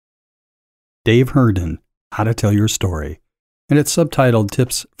Dave Herndon, How to Tell Your Story, and it's subtitled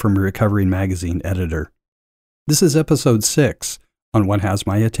Tips from a Recovering Magazine Editor. This is episode 6 on What Has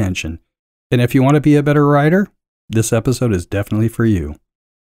My Attention, and if you want to be a better writer, this episode is definitely for you.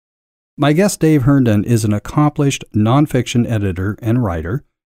 My guest Dave Herndon is an accomplished nonfiction editor and writer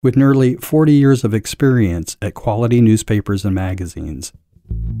with nearly 40 years of experience at quality newspapers and magazines.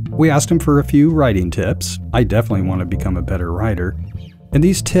 We asked him for a few writing tips. I definitely want to become a better writer. And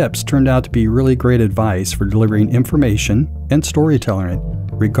these tips turned out to be really great advice for delivering information and storytelling,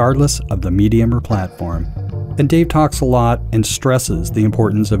 regardless of the medium or platform. And Dave talks a lot and stresses the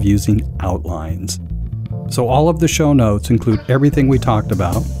importance of using outlines. So all of the show notes include everything we talked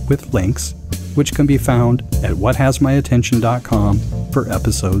about with links, which can be found at whathasmyattention.com for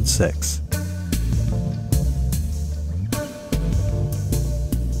episode 6.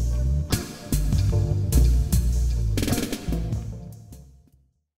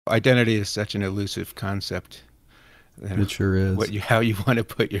 Identity is such an elusive concept. It sure is. How you want to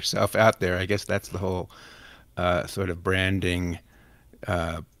put yourself out there. I guess that's the whole sort of branding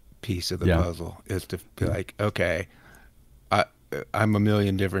piece of the puzzle, is to be like, okay, I'm a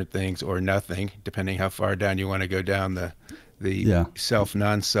million different things or nothing, depending how far down you want to go down the self,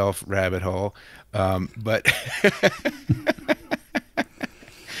 non-self rabbit hole. But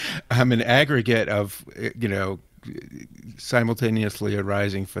I'm an aggregate of, simultaneously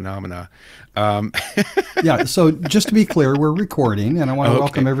arising phenomena. Yeah, so just to be clear, we're recording, and I want to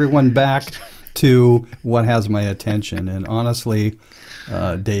welcome everyone back to What Has My Attention. And honestly,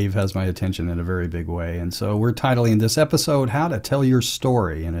 Dave has my attention in a very big way. And so we're titling this episode, How to Tell Your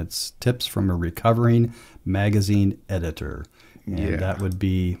Story, and it's tips from a recovering magazine editor. And that would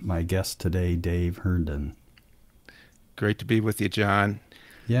be my guest today, Dave Herndon. Great to be with you, John.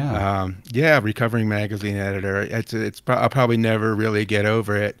 Yeah. Recovering magazine editor. I'll probably never really get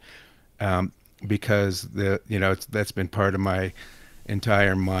over it, because that's been part of my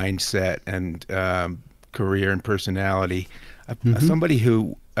entire mindset and career and personality. Somebody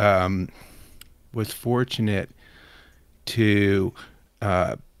who was fortunate to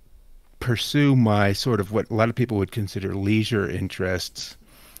pursue my sort of what a lot of people would consider leisure interests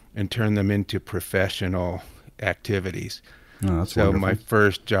and turn them into professional activities. Oh, so wonderful. My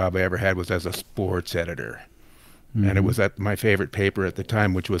first job I ever had was as a sports editor. And it was at my favorite paper at the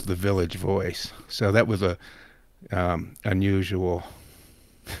time, which was the Village Voice. So that was a unusual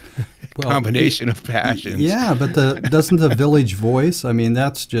combination of passions. Yeah, but doesn't the Village Voice, I mean,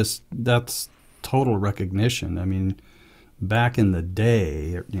 that's total recognition. I mean, back in the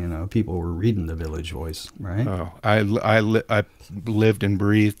day, people were reading the Village Voice, right? Oh, I lived and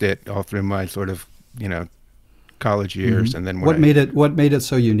breathed it all through my sort of, college years. And then what made it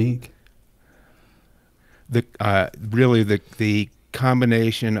so unique? Really the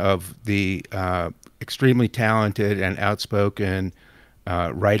combination of the extremely talented and outspoken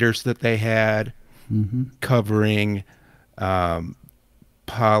writers that they had, covering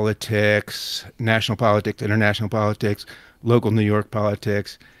politics, national politics, international politics, local New York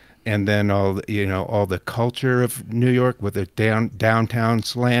politics, and then all the culture of New York with a downtown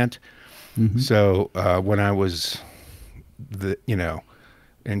slant. So when I was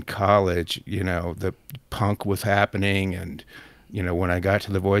in college, the punk was happening, and when I got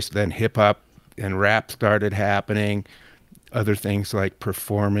to the Voice, then hip hop and rap started happening. Other things like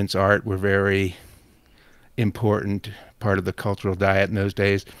performance art were very important part of the cultural diet in those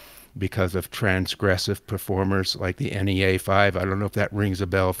days because of transgressive performers like the NEA-5. I don't know if that rings a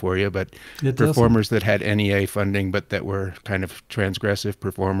bell for you, but performers that had NEA funding but that were kind of transgressive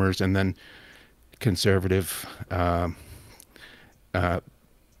performers, and then conservative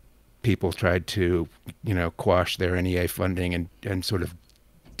people tried to, quash their NEA funding and sort of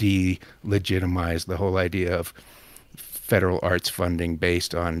delegitimize the whole idea of federal arts funding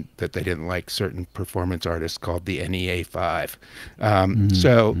based on that they didn't like certain performance artists called the NEA-5.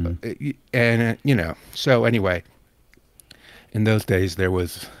 So anyway, in those days there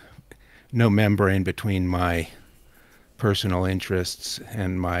was no membrane between my personal interests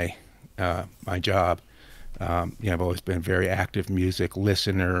and my job. I've always been a very active music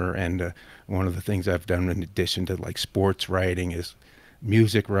listener, and one of the things I've done in addition to like sports writing is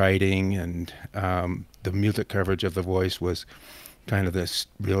music writing, and the music coverage of The Voice was kind of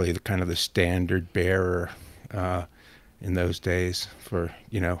the standard bearer in those days for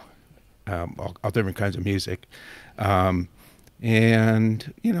all different kinds of music, and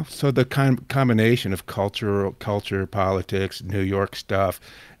so the combination of culture, politics, New York stuff,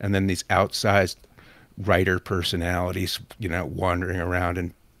 and then these outsized writer personalities, wandering around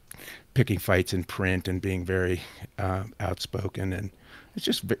and picking fights in print and being very outspoken and it's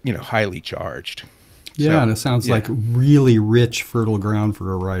just, highly charged. Yeah, So, and it sounds yeah, like really rich, fertile ground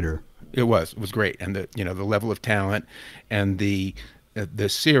for a writer. it was great. And the level of talent and the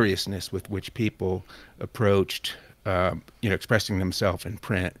seriousness with which people approached, expressing themselves in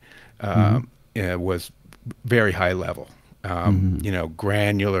print, Mm-hmm. was very high level. Mm-hmm.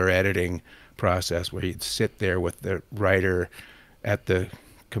 Granular editing process where you'd sit there with the writer at the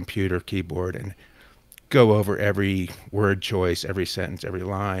computer keyboard and go over every word choice, every sentence, every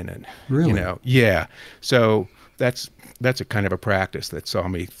line, and Really? yeah. So that's a kind of a practice that saw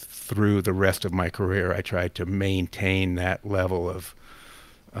me through the rest of my career. I tried to maintain that level of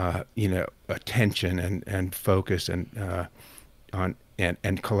attention and focus on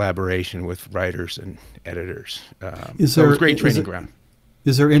and collaboration with writers and editors. Is So it was there a great is training it ground.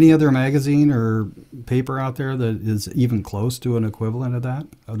 is there any other magazine or paper out there that is even close to an equivalent of that,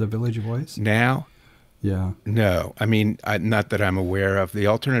 of the Village Voice? Now, Yeah. no, I mean, not that I'm aware of. The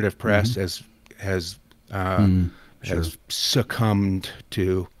alternative press Mm-hmm. has uh, Sure. has succumbed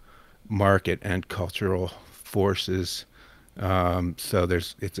to market and cultural forces. So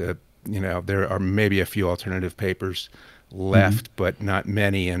there are maybe a few alternative papers Mm-hmm. left, but not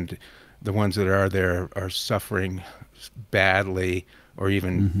many, and the ones that are there are suffering badly or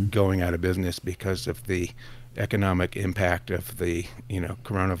even Mm-hmm. going out of business because of the economic impact of the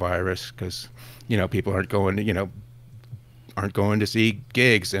coronavirus, because people aren't going to see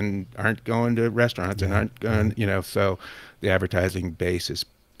gigs and aren't going to restaurants and Yeah. aren't going, Right. so the advertising base is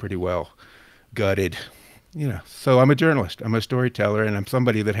pretty well gutted. So I'm a journalist, I'm a storyteller, and I'm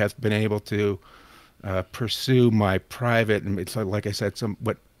somebody that has been able to pursue my private, and it's like I said,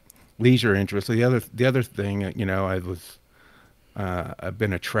 somewhat leisure interests. The other thing, I've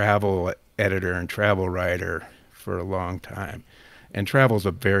been a travel editor and travel writer for a long time, and travel's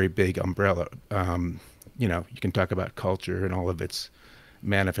a very big umbrella. You can talk about culture and all of its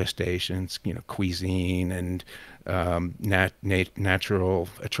manifestations, cuisine and natural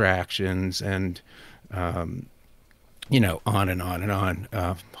attractions, and on and on and on.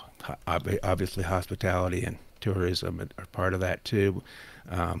 Obviously, hospitality and tourism are part of that too,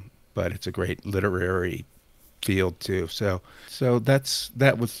 but it's a great literary field too. So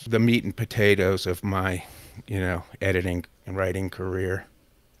that was the meat and potatoes of my, editing and writing career.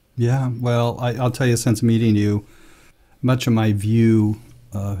 Yeah. Well, I'll tell you, since meeting you, much of my view,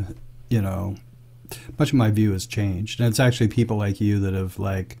 uh, you know, much of my view has changed, and it's actually people like you that have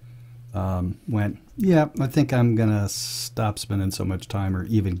went, yeah, I think I'm gonna stop spending so much time or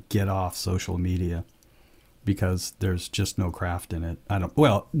even get off social media because there's just no craft in it. I don't.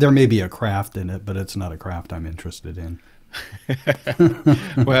 Well, there may be a craft in it, but it's not a craft I'm interested in.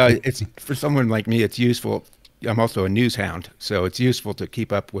 Well, it's for someone like me, it's useful. I'm also a news hound, so it's useful to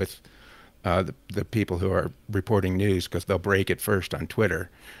keep up with the people who are reporting news because they'll break it first on Twitter,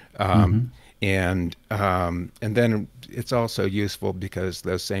 um, Mm-hmm. and then it's also useful because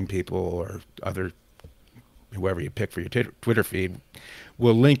those same people or other whoever you pick for your Twitter feed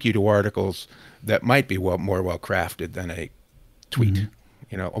will link you to articles that might be more well crafted than a tweet.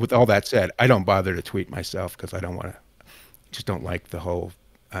 Mm-hmm. With all that said, I don't bother to tweet myself because I don't want to. Just don't like the whole.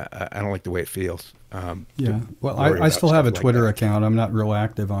 I don't like the way it feels. To Yeah. Well, worry I about still have stuff a like Twitter that. account. I'm not real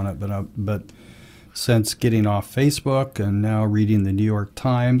active on it, but since getting off Facebook and now reading the New York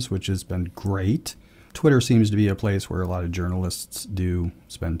Times, which has been great, Twitter seems to be a place where a lot of journalists do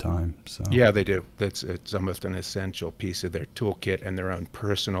spend time. So. Yeah, they do. It's almost an essential piece of their toolkit and their own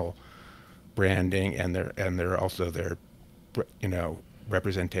personal branding, and their also their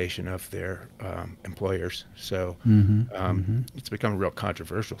representation of their employers. So Mm-hmm. Mm-hmm. it's become a real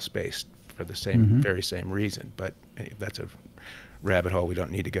controversial space for the Mm-hmm. very same reason. But that's a rabbit hole we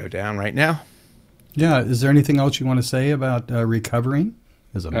don't need to go down right now. Yeah. Is there anything else you want to say about recovering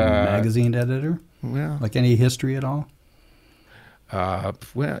as a Uh, magazine editor? well, Like any history at all?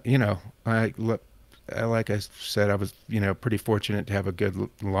 well, I look. Like I said, I was, pretty fortunate to have a good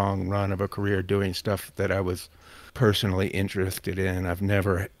long run of a career doing stuff that I was personally interested in. I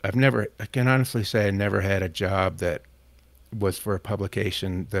can honestly say I never had a job that was for a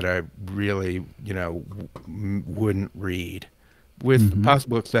publication that I really, wouldn't read, with the Mm-hmm.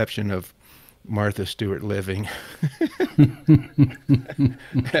 possible exception of Martha Stewart Living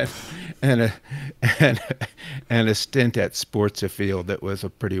and a and and a stint at Sports Afield that was a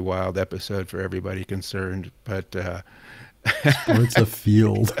pretty wild episode for everybody concerned. But Sports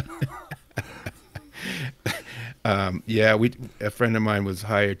afield. yeah, a friend of mine was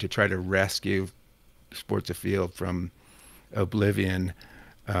hired to try to rescue Sports Afield from oblivion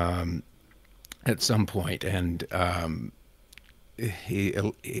um, at some point, and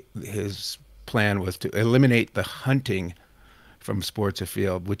his plan was to eliminate the hunting from Sports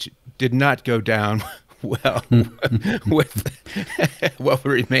Afield, which did not go down well with what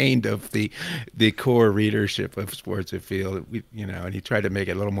remained of the core readership of Sports Afield. And he tried to make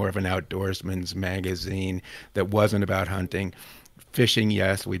it a little more of an outdoorsman's magazine that wasn't about hunting. Fishing,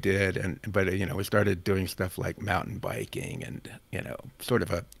 yes, we did, but we started doing stuff like mountain biking, and sort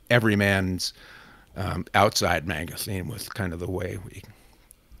of a everyman's outside magazine was kind of the way we.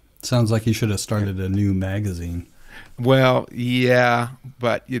 Sounds like you should have started a new magazine. Well, yeah,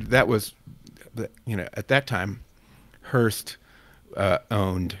 but that was, at that time, Hearst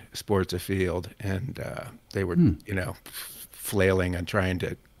owned Sports Afield, and they were, flailing and trying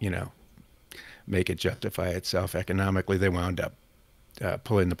to, make it justify itself economically. They wound up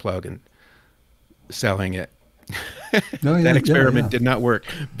pulling the plug and selling it. That experiment did not work,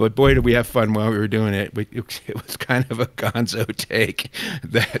 but boy, did we have fun while we were doing it. It was kind of a gonzo take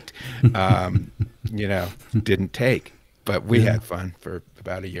that, didn't take, but we had fun for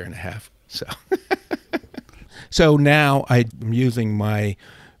about 1.5 years. So now I'm using my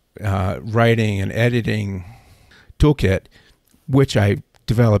writing and editing toolkit, which I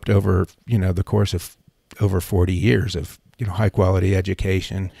developed over, the course of over 40 years of, high quality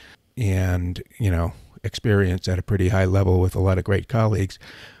education and, experience at a pretty high level with a lot of great colleagues.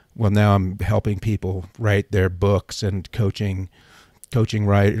 Well, now I'm helping people write their books and coaching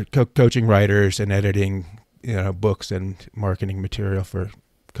writers and editing, books and marketing material for a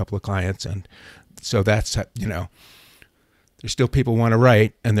couple of clients. And so that's, there's still people want to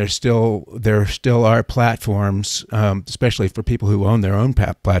write, and there still are platforms, especially for people who own their own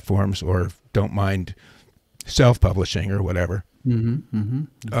platforms or don't mind self-publishing or whatever.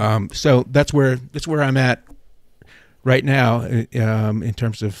 So that's where I'm at right now, in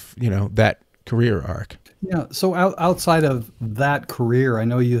terms of that career arc. Yeah. So outside of that career, I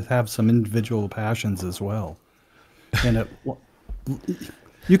know you have some individual passions as well, and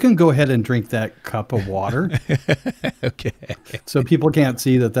you can go ahead and drink that cup of water. Okay. So people can't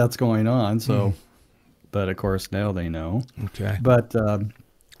see that that's going on. So, but of course now they know. Okay.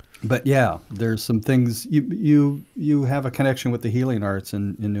 But yeah, there's some things you have a connection with the healing arts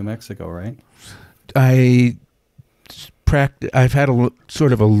in New Mexico, right? I've had a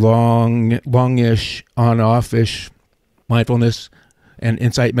sort of a longish, on-off-ish mindfulness and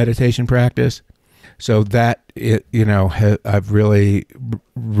insight meditation practice. So that, I've really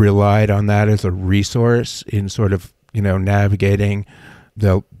relied on that as a resource in sort of, navigating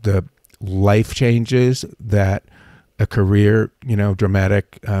the life changes that a career,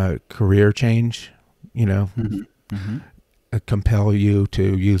 dramatic career change, compel you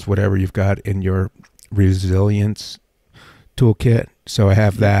to use whatever you've got in your resilience toolkit. So I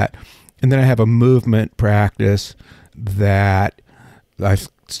have that. And then I have a movement practice that I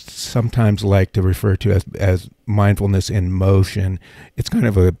sometimes like to refer to as mindfulness in motion. It's kind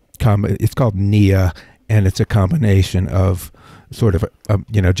of it's called NIA, and it's a combination of sort of,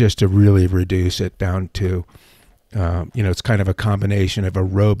 just to really reduce it down to, it's kind of a combination of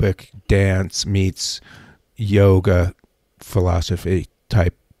aerobic dance meets yoga philosophy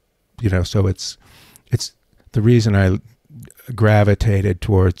type, so it's the reason I gravitated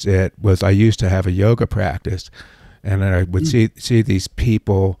towards it was I used to have a yoga practice, and I would see these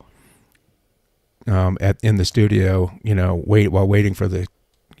people in the studio, while waiting for the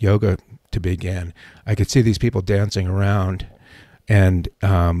yoga to begin. I could see these people dancing around, and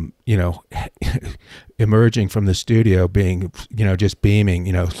emerging from the studio being, just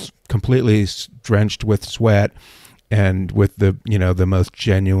beaming, completely drenched with sweat, and with the, the most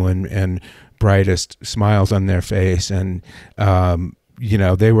genuine and brightest smiles on their face, and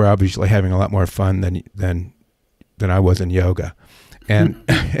they were obviously having a lot more fun than I was in yoga. And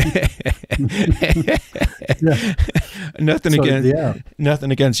nothing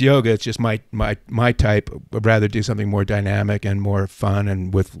against yoga. It's just my type. I'd rather do something more dynamic and more fun,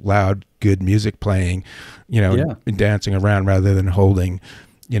 and with loud, good music playing, and dancing around rather than holding,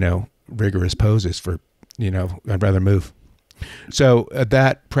 rigorous poses for, I'd rather move. So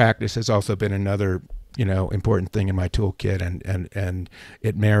that practice has also been another, important thing in my toolkit, and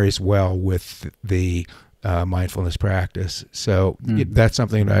it marries well with the mindfulness practice. So that's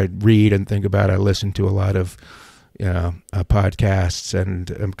something that I read and think about. I listen to a lot of podcasts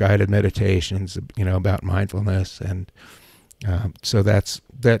and guided meditations, about mindfulness, and so there's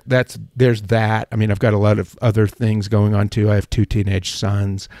that. I mean, I've got a lot of other things going on too. I have 2 teenage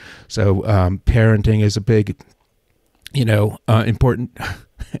sons, so parenting is a big, important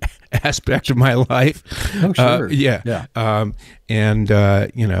aspect of my life. Oh, sure. Yeah.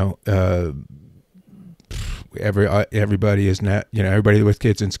 Everybody is now, everybody with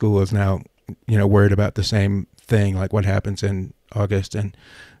kids in school is now, worried about the same thing, like what happens in August and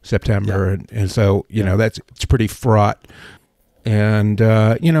September. And so, you know, it's pretty fraught. And,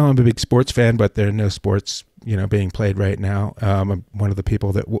 you know, I'm a big sports fan, but there are no sports, you know, being played right now. I'm one of the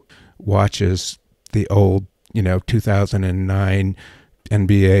people that watches the old, you know, 2009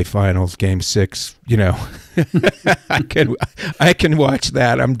 NBA Finals Game 6. You know, I can watch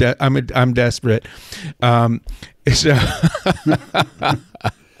that. I'm desperate. So.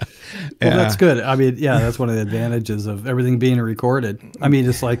 Well, that's good. I mean, yeah, that's one of the advantages of everything being recorded. I mean,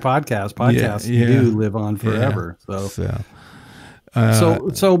 it's like podcasts. Podcasts do live on forever. So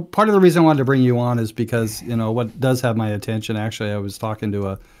part of the reason I wanted to bring you on is because, you know, what does have my attention. Actually, I was talking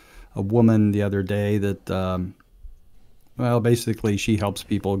to a woman the other day that, well, basically she helps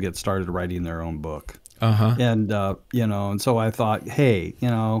people get started writing their own book. And, you know, and so I thought, hey, you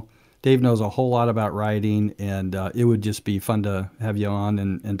know, Dave knows a whole lot about writing, and it would just be fun to have you on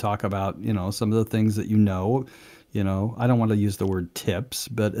and talk about, you know, some of the things that you know. You know, I don't want to use the word tips,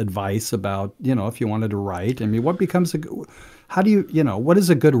 but advice about, you know, if you wanted to write. I mean, what becomes how do you know, what is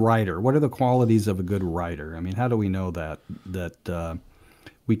a good writer? What are the qualities of a good writer? I mean, how do we know that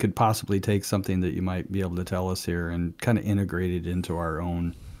we could possibly take something that you might be able to tell us here and kind of integrate it into our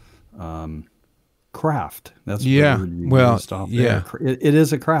own craft? That's it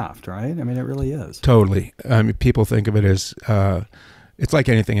is a craft, right? I mean, it really is. Totally. I mean, people think of it as it's like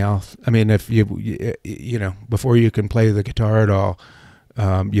anything else. I mean, if you know, before you can play the guitar at all,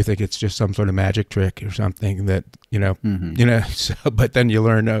 you think it's just some sort of magic trick or something that, you know, you know. So, but then you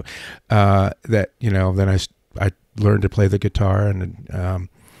learn that, you know, then I learned to play the guitar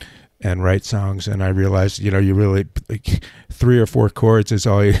and write songs, and I realized, you know, you really, like, 3 or 4 chords is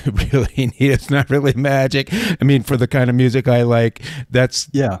all you really need. It's not really magic. I mean, for the kind of music I like, that's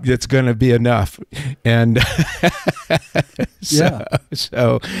going to be enough. And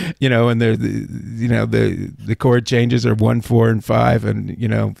so, you know, and the chord changes are 1, 4, and 5, and, you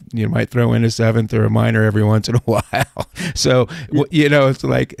know, you might throw in a 7th or a minor every once in a while. So, you know, it's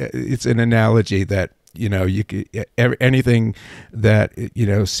like, it's an analogy that, you know, you could, anything that, you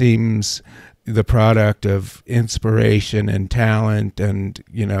know, seems the product of inspiration and talent and,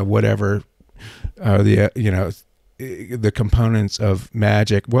 you know, whatever are the, you know, the components of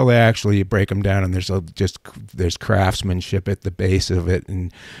magic. Well, they actually break them down, and there's craftsmanship at the base of it,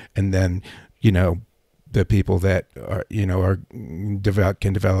 and then, you know, the people that are, you know,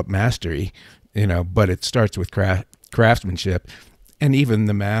 can develop mastery, you know, but it starts with craftsmanship, and even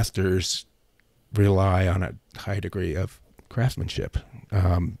the masters rely on a high degree of craftsmanship,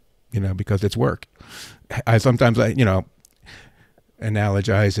 you know, because it's work. I sometimes, you know,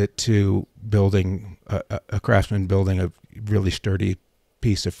 analogize it to building a craftsman building a really sturdy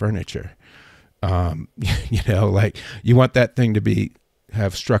piece of furniture. You know, like, you want that thing to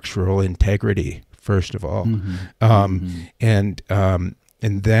have structural integrity first of all, and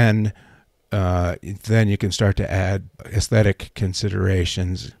then you can start to add aesthetic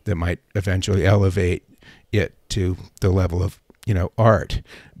considerations that might eventually elevate it to the level of, you know, art,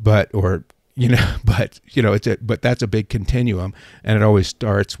 but that's a big continuum, and it always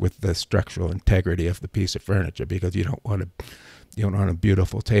starts with the structural integrity of the piece of furniture, because you don't want a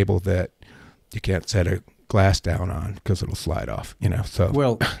beautiful table that you can't set a glass down on because it'll slide off, you know. So,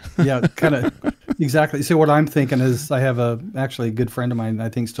 well, yeah, kind of exactly. So what I'm thinking is, I have actually a good friend of mine, I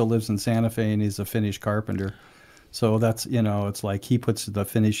think still lives in Santa Fe, and he's a Finnish carpenter. So that's, you know, it's like he puts the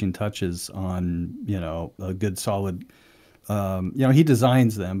finishing touches on, you know, a good solid, you know, he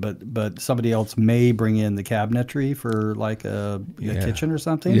designs them, but somebody else may bring in the cabinetry for like a kitchen or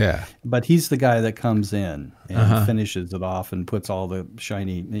something. Yeah. But he's the guy that comes in and finishes it off and puts all the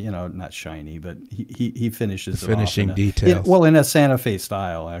shiny, you know, not shiny, but he finishes the finishing off details. Well, in a Santa Fe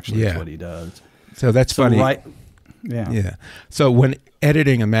style, actually, is what he does. So that's funny. Right. Yeah. So when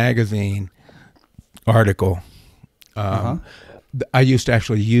editing a magazine article, I used to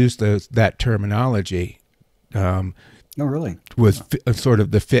actually use that terminology. Oh, really? With sort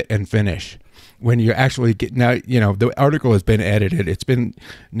of the fit and finish. When you actually get, now, you know, the article has been edited. It's been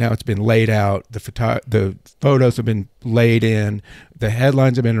laid out. The photos have been laid in. The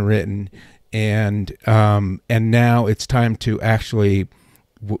headlines have been written, and now it's time to actually,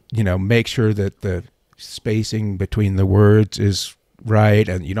 you know, make sure that the spacing between the words is right,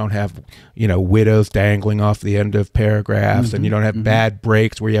 and you don't have, you know, widows dangling off the end of paragraphs, and you don't have bad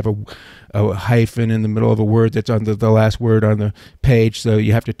breaks where you have a hyphen in the middle of a word that's on the last word on the page, so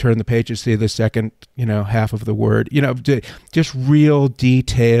you have to turn the page to see the second, you know, half of the word, you know, just real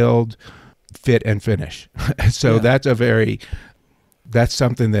detailed fit and finish. So that's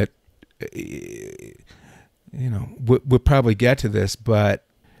something that, you know, we'll probably get to this, but,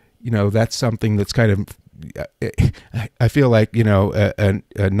 you know, that's something that's kind of I feel like, you know, a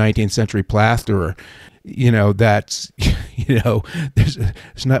 19th century plasterer, you know, that's, you know, there's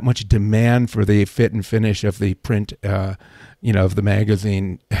not much demand for the fit and finish of the print, you know, of the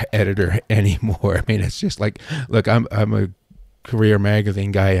magazine editor anymore. I mean, it's just like, look, I'm a career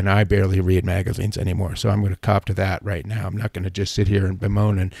magazine guy and I barely read magazines anymore. So I'm going to cop to that right now. I'm not going to just sit here and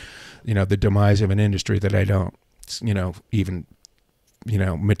bemoan and, you know, the demise of an industry that I don't, you know, even, you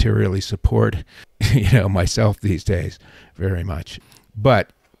know, materially support, you know, myself these days very much.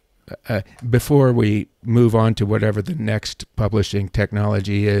 But before we move on to whatever the next publishing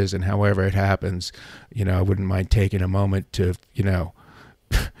technology is and however it happens, you know, I wouldn't mind taking a moment to, you know,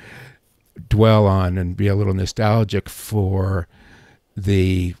 dwell on and be a little nostalgic for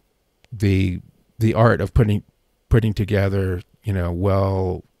the art of putting together, you know,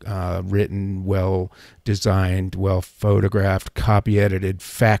 well written, well designed, well photographed, copy edited,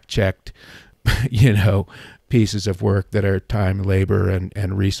 fact checked, you know, pieces of work that are time, labor,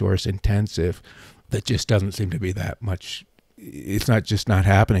 and resource intensive. That just doesn't seem to be that much. It's not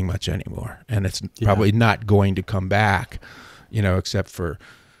happening much anymore, and it's probably not going to come back, you know, except for,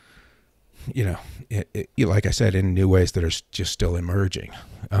 you know, like I said, in new ways that are just still emerging.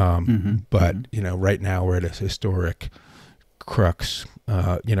 But you know, right now we're at a historic crux,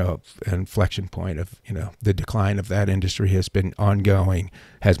 you know, inflection point of, you know, the decline of that industry has been ongoing,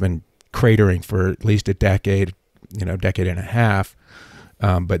 has been cratering for at least a decade, you know, decade and a half.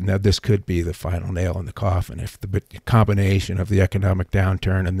 But now this could be the final nail in the coffin if the combination of the economic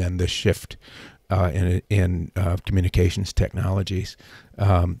downturn and then the shift in communications technologies,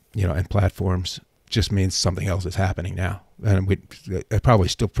 you know, and platforms just means something else is happening now, and it's probably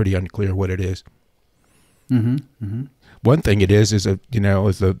still pretty unclear what it is. One thing it is it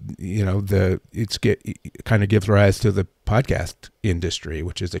kind of gives rise to the podcast industry,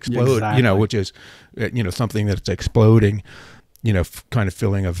 which is exploding, you know, which is, you know, something that's exploding, you know, kind of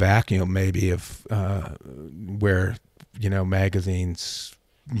filling a vacuum maybe of where, you know, magazines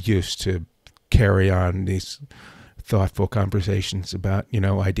used to carry on these thoughtful conversations about, you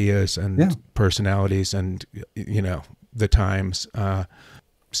know, ideas and personalities and, you know, the times.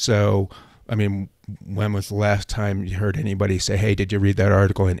 So, I mean, when was the last time you heard anybody say, "Hey, did you read that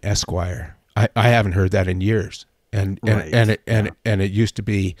article in Esquire?" I haven't heard that in years, and it used to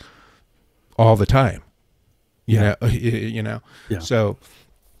be all the time, you know. Yeah. So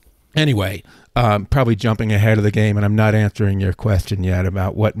anyway, probably jumping ahead of the game, and I'm not answering your question yet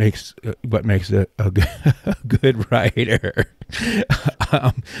about what makes a good writer.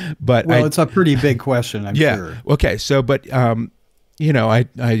 But it's a pretty big question, I'm sure. Okay. So, but you know, I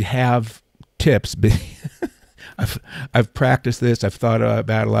have tips. I've practiced this. I've thought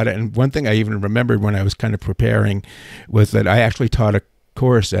about a lot of, and one thing I even remembered when I was kind of preparing was that I actually taught a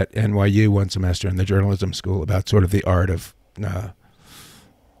course at NYU one semester in the journalism school about sort of the art of,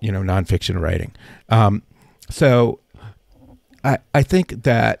 you know, nonfiction writing. So I think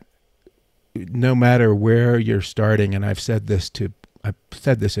that no matter where you're starting, and I've said this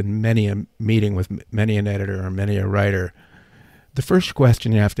in many a meeting with many an editor or many a writer, the first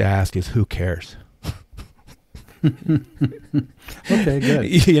question you have to ask is, who cares? Okay,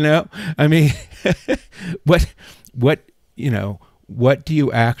 good. You know, I mean, what do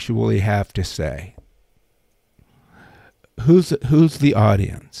you actually have to say? Who's the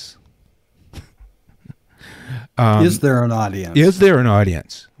audience? Is there an audience? Is there an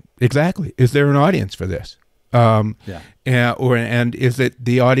audience? Exactly. Is there an audience for this? And is it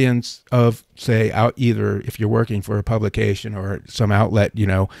the audience of, say, either if you're working for a publication or some outlet, you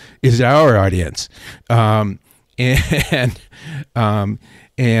know, is it our audience? And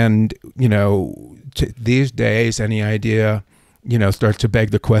you know, these days, any idea, you know, starts to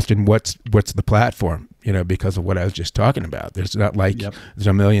beg the question, what's the platform? You know, because of what I was just talking about. There's not like there's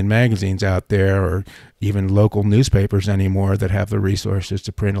a million magazines out there or even local newspapers anymore that have the resources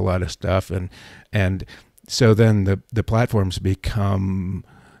to print a lot of stuff. And so then the platforms become,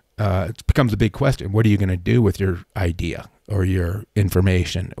 it becomes a big question. What are you going to do with your idea or your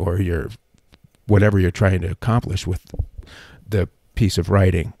information or your whatever you're trying to accomplish with the piece of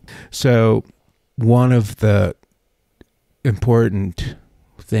writing? So one of the important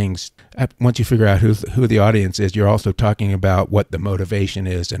things, once you figure out who the audience is, you're also talking about what the motivation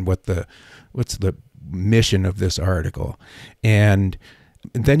is and what's the mission of this article. And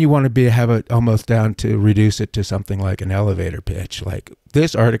then you want to have it almost down to reduce it to something like an elevator pitch. Like,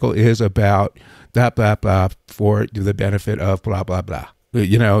 this article is about blah, blah, blah for the benefit of blah, blah, blah.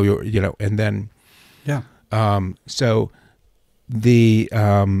 You know, and then, so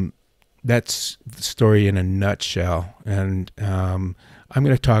that's the story in a nutshell. And I'm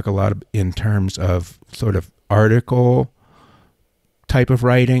going to talk a lot in terms of sort of article type of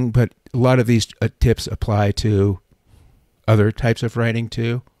writing, but a lot of these tips apply to other types of writing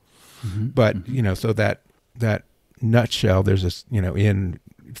too. Mm-hmm. But, you know, so that nutshell, there's this, you know, in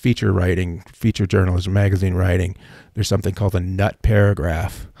feature writing, feature journalism, magazine writing, there's something called a nut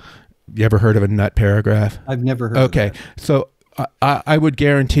paragraph. You ever heard of a nut paragraph? I've never heard of that. Okay. So I would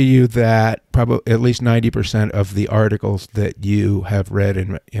guarantee you that probably at least 90% of the articles that you have read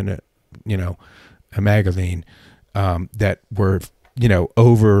in a, you know, a magazine that were, you know,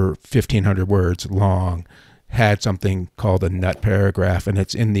 over 1,500 words long had something called a nut paragraph, and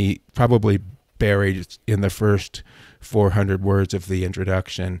it's in the probably buried in the first 400 words of the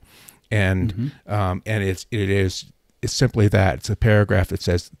introduction, and it is simply that. It's a paragraph that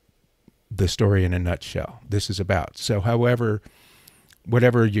says the story in a nutshell. This is about. So, however,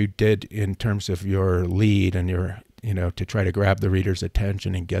 whatever you did in terms of your lead and your, you know, to try to grab the reader's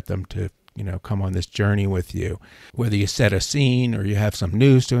attention and get them to, you know, come on this journey with you, whether you set a scene or you have some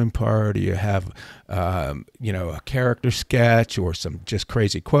news to impart, or you have, you know, a character sketch or some just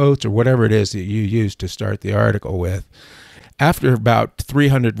crazy quotes or whatever it is that you use to start the article with. After about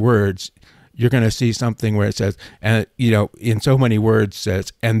 300 words, you're going to see something where it says, and, you know, in so many words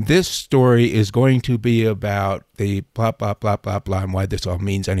says, and this story is going to be about the blah, blah, blah, blah, blah, and why this all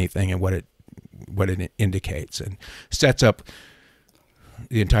means anything and what it indicates, and sets up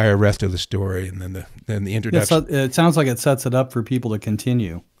the entire rest of the story, and then the introduction. It sounds like it sets it up for people to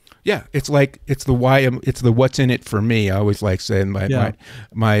continue. Yeah, it's like it's the what's in it for me. I always like saying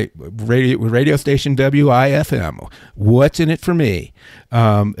my radio station WIFM. What's in it for me?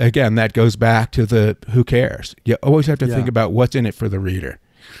 Again, that goes back to the who cares. You always have to think about what's in it for the reader,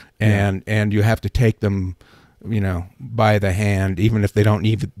 and you have to take them, you know, by the hand, even if they don't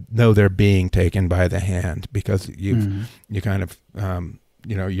even know they're being taken by the hand, because you kind of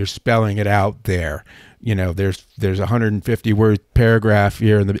you know, you're spelling it out there. You know, there's a 150 word paragraph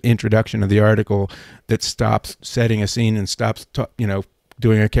here in the introduction of the article that stops setting a scene and stops, you know,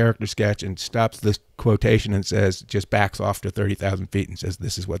 doing a character sketch and stops this quotation and says, just backs off to 30,000 feet and says,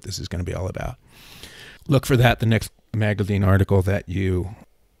 this is what this is going to be all about. Look for that the next magazine article that you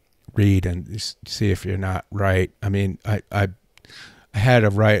read and see if you're not right. I mean, I had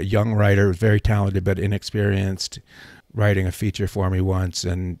a young writer, very talented but inexperienced, writing a feature for me once,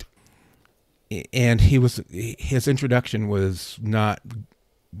 and his introduction was not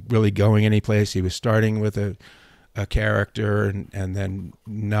really going anyplace. He was starting with a character and then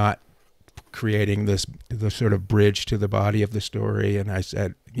not creating the sort of bridge to the body of the story. And I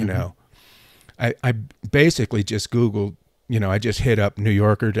said, you know, I basically just Googled, you know, I just hit up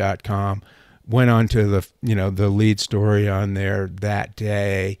NewYorker.com, went on to the, you know, the lead story on there that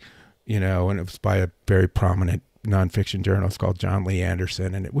day, you know, and it was by a very prominent nonfiction journalist called John Lee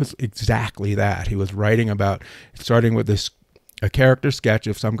Anderson, and it was exactly that. He was writing about starting with a character sketch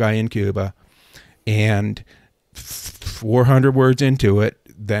of some guy in Cuba, and 400 words into it,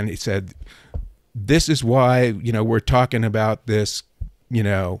 then he said, "This is why, you know, we're talking about this, you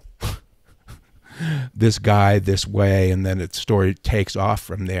know, this guy this way," and then the story takes off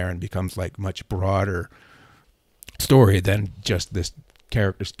from there and becomes like much broader story than just this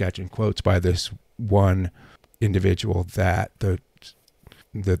character sketch and quotes by this one individual that the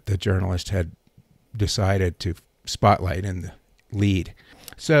journalist had decided to spotlight in the lead.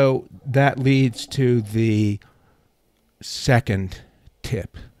 So that leads to the second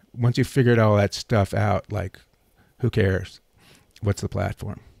tip. Once you've figured all that stuff out, like who cares? What's the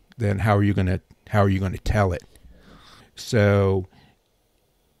platform? Then how are you going to tell it? So,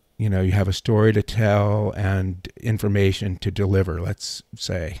 you know, you have a story to tell and information to deliver, let's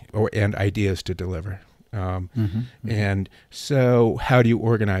say, and ideas to deliver. And so how do you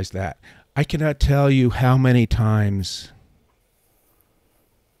organize that? I cannot tell you how many times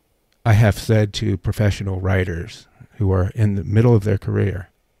I have said to professional writers who are in the middle of their career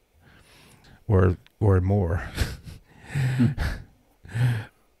or more,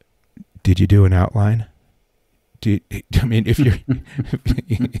 did you do an outline? I mean, if you're,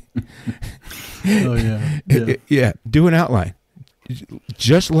 do an outline.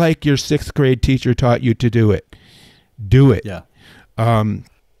 Just like your 6th grade teacher taught you to do it. Do it. Yeah.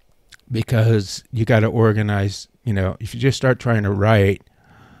 Because you got to organize, you know, if you just start trying to write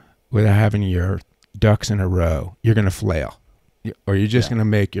without having your ducks in a row, you're going to flail. Or you're just going to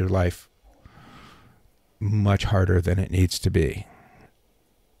make your life much harder than it needs to be.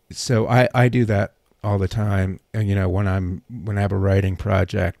 So I do that all the time. And, you know, when I have a writing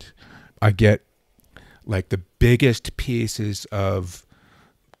project, I get like the biggest pieces of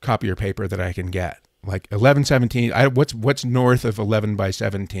copier paper that I can get. like 1117. What's north of 11 by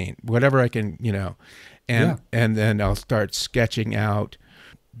 17? Whatever I can, and then I'll start sketching out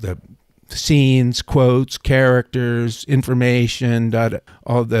the scenes, quotes, characters, information,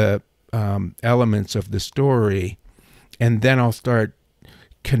 all the elements of the story, and then I'll start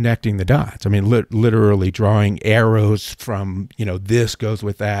connecting the dots. I mean, literally drawing arrows from, this goes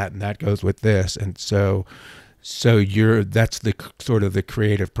with that and that goes with this. And so that's the sort of the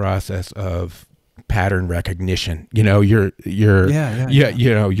creative process of pattern recognition. There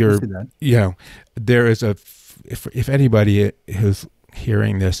is if anybody who's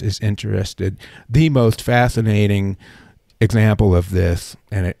hearing this is interested, the most fascinating example of this,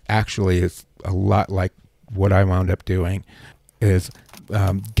 and it actually is a lot like what I wound up doing, is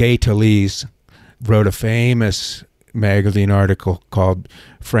Talese wrote a famous magazine article called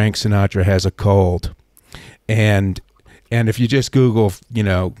 "Frank Sinatra Has a Cold," and if you just Google,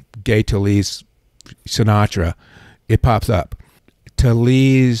 Talese Sinatra, it pops up.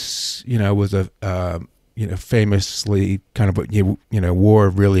 Talese, was a famously kind of wore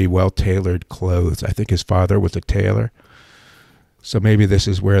really well tailored clothes. I think his father was a tailor, so maybe this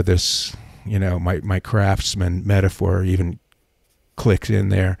is where this my craftsman metaphor even clicks in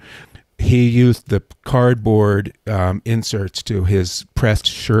there. He used the cardboard inserts to his pressed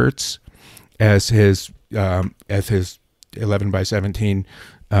shirts as his 11 by 17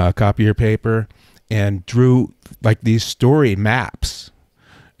 copier paper, and drew like these story maps.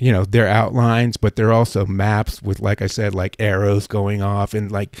 They're outlines, but they're also maps with, like I said, like arrows going off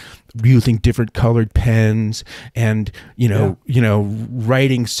and like using different colored pens and,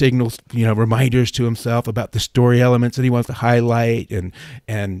 writing signals, reminders to himself about the story elements that he wants to highlight.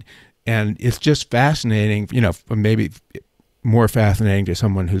 And it's just fascinating, maybe more fascinating to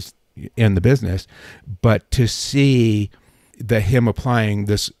someone who's in the business, but to see him applying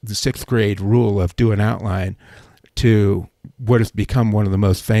the sixth grade rule of do an outline to what has become one of the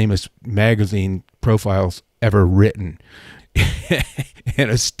most famous magazine profiles ever written. And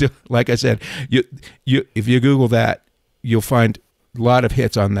it's still, like I said, if you Google that, you'll find a lot of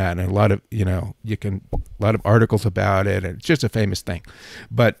hits on that, and a lot of a lot of articles about it, and it's just a famous thing.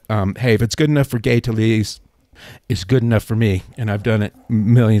 But hey, if it's good enough for Talese, it's good enough for me, and I've done it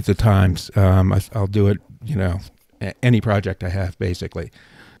millions of times. I'll do it, any project I have, basically.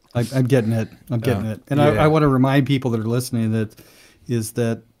 I'm getting it. I'm getting it. And I want to remind people that are listening that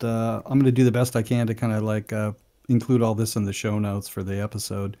I'm going to do the best I can to kind of like include all this in the show notes for the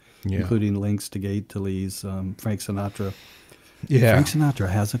episode, including links to Talese, Frank Sinatra. Yeah. Frank Sinatra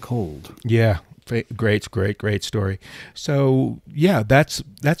Has a Cold. Yeah. Great story. So that's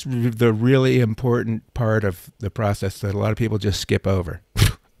the really important part of the process that a lot of people just skip over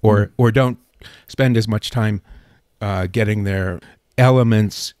or don't spend as much time getting their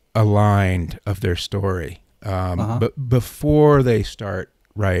elements aligned of their story but before they start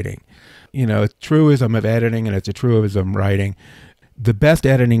writing. It's truism of editing, and it's a truism writing. The best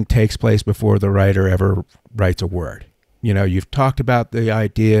editing takes place before the writer ever writes a word. You've talked about the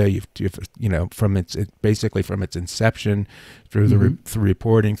idea, you've from its inception through the through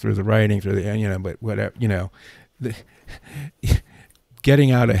reporting, through the writing, through the but whatever,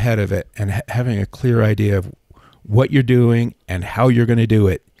 getting out ahead of it and having a clear idea of what you're doing and how you're going to do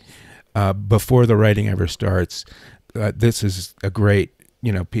it before the writing ever starts. This is a great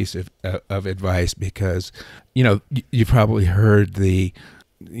piece of advice, because you probably heard the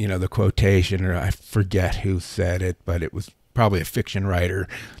quotation, or I forget who said it, but it was probably a fiction writer,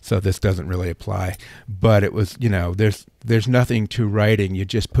 so this doesn't really apply. But it was, there's nothing to writing. You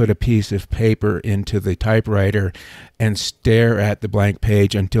just put a piece of paper into the typewriter and stare at the blank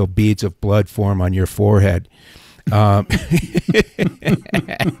page until beads of blood form on your forehead. I'm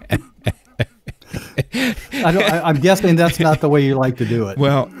guessing that's not the way you like to do it.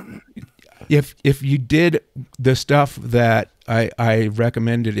 Well, if you did the stuff that I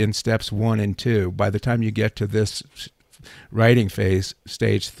recommended in steps 1 and 2, by the time you get to this writing phase,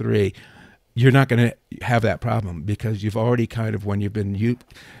 stage 3, you're not going to have that problem, because you've already kind of, when you've been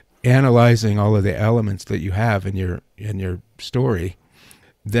analyzing all of the elements that you have in your story,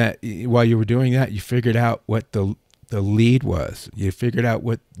 that while you were doing that, you figured out what the lead was. You figured out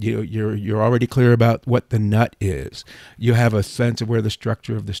what you're already clear about what the nut is. You have a sense of where the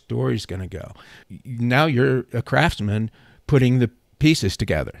structure of the story is going to go. Now you're a craftsman putting the pieces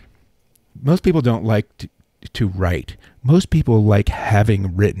together. Most people don't like to write. Most people like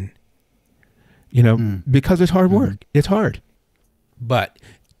having written, because it's hard work. It's hard. But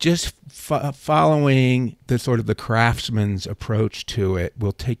just following the sort of the craftsman's approach to it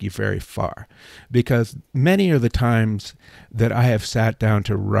will take you very far, because many are the times that I have sat down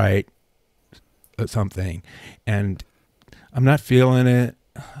to write something, and I'm not feeling it.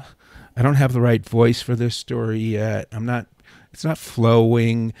 I don't have the right voice for this story yet. It's not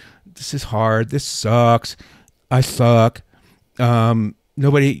flowing. This is hard. This sucks. I suck.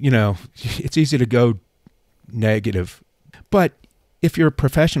 Nobody, it's easy to go negative. But if you're a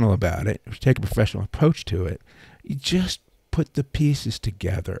professional about it, if you take a professional approach to it, you just put the pieces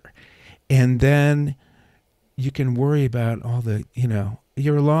together. And then you can worry about all the,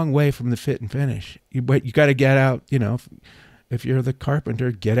 you're a long way from the fit and finish. But you got to get out, if you're the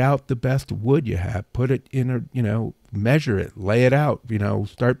carpenter, get out the best wood you have, put it in measure it, lay it out,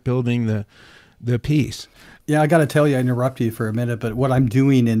 start building the piece. Yeah, I got to tell you, I interrupt you for a minute, but what I'm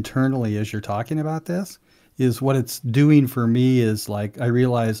doing internally as you're talking about this is what it's doing for me is like, I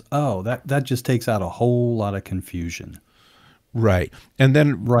realize, that just takes out a whole lot of confusion. Right. And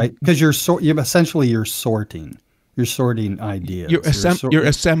then, right. Because you're sorting ideas. You're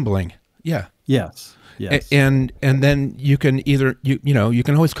assembling. Yeah. Yes. Yes. And then you can either, you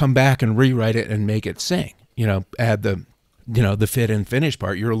can always come back and rewrite it and make it sing, add the fit and finish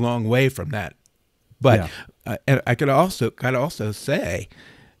part. You're a long way from that. But and I could also say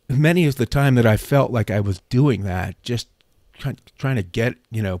many of the time that I felt like I was doing that, just trying to get,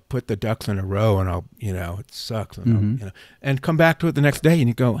 put the ducks in a row, and I'll, it sucks, and, and come back to it the next day and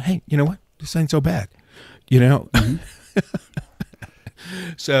you go, hey, you know what? This ain't so bad, Mm-hmm.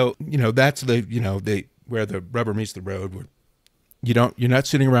 So, that's where the rubber meets the road. Where you're not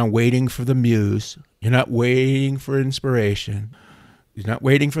sitting around waiting for the muse. You're not waiting for inspiration. You're not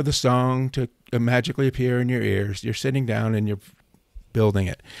waiting for the song to magically appear in your ears. You're sitting down and you're building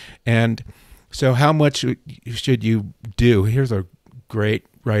it. And so how much should you do? Here's a great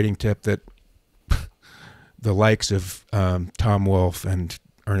writing tip that the likes of Tom Wolfe and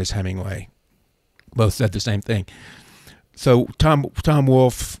Ernest Hemingway both said the same thing. So Tom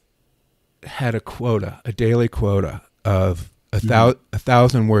Wolfe had a daily quota of a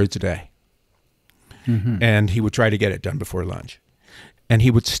 1,000 words a day. Mm-hmm. And he would try to get it done before lunch. And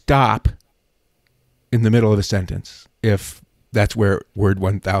he would stop in the middle of a sentence if that's where word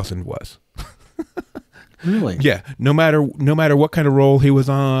 1,000 was. Really? Yeah. No matter what kind of role he was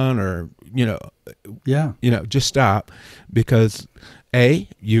on, or just stop, because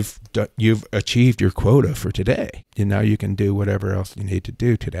you've achieved your quota for today, and now you can do whatever else you need to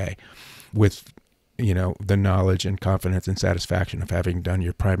do today, with the knowledge and confidence and satisfaction of having done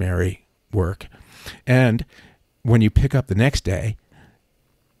your primary work. And when you pick up the next day,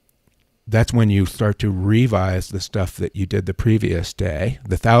 that's when you start to revise the stuff that you did the previous day,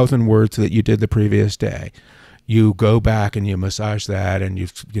 the 1,000 words that you did the previous day. You go back and you massage that, and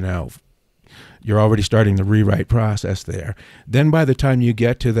you're already starting the rewrite process there. Then by the time you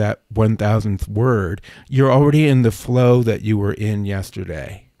get to that 1,000th word, you're already in the flow that you were in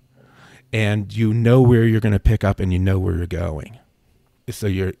yesterday, and you know where you're going to pick up, and you know where you're going. So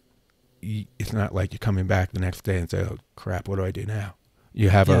it's not like you're coming back the next day and say, "Oh crap, what do I do now?" You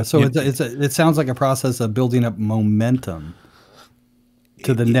have it sounds like a process of building up momentum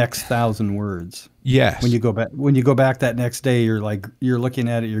to the next 1,000 words. Yes. When you go back that next day, you're looking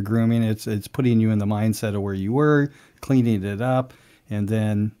at it, you're grooming. It's putting you in the mindset of where you were, cleaning it up, and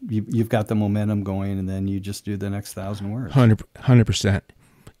then you've got the momentum going, and then you just do the next 1,000 words. 100%.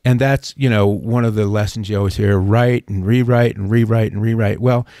 And that's, one of the lessons you always hear: write and rewrite and rewrite and rewrite.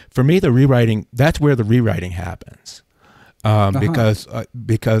 Well, for me, that's where the rewriting happens. Because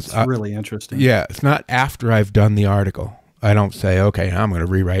it's really interesting. Yeah, it's not after I've done the article. I don't say, okay, I'm going to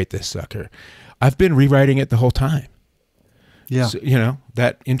rewrite this sucker. I've been rewriting it the whole time. Yeah. So,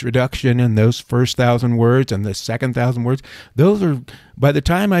 that introduction and those first 1,000 words and the second 1,000 words, those are, by the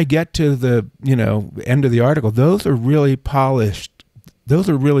time I get to the, end of the article, those are really polished. Those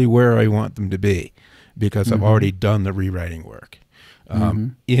are really where I want them to be, because I've already done the rewriting work.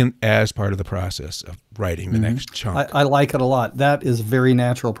 As part of the process of writing the next chunk. I like it a lot. That is a very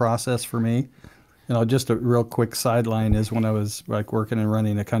natural process for me. Just a real quick sideline is when I was working and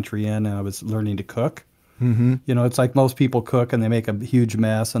running a country inn, and I was learning to cook. Mm-hmm. It's like most people cook and they make a huge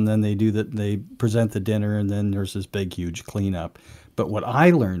mess, and then they present the dinner, and then there's this big, huge cleanup. But what I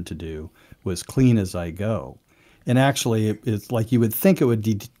learned to do was clean as I go. And actually, it's like you would think it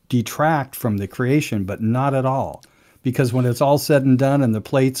would detract from the creation, but not at all. Because when it's all said and done and the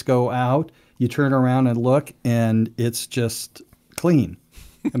plates go out, you turn around and look, and it's just clean.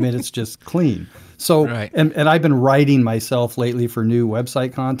 I mean, it's just clean. So, right. and I've been writing myself lately for new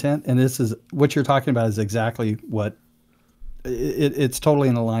website content, and this is what you're talking about is exactly what it's totally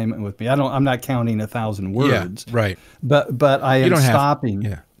in alignment with me. I'm not counting 1,000 words. Yeah, right. But I am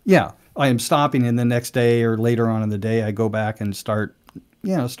stopping. I am stopping, and the next day or later on in the day, I go back and start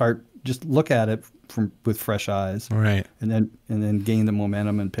just look at it with fresh eyes, Right. and then gain the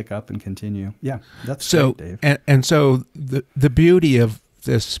momentum and pick up and continue. Yeah, that's So, great, Dave. and so the beauty of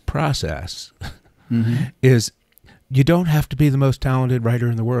this process is you don't have to be the most talented writer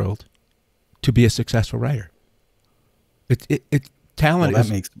in the world to be a successful writer. Talent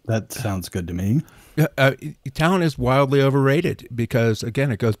that sounds good to me. Talent is wildly overrated because,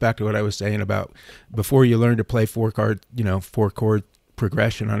 again, it goes back to what I was saying about before you learn to play four chord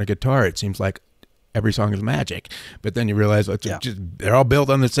progression on a guitar. It seems like every song is magic, but then you realize they're all built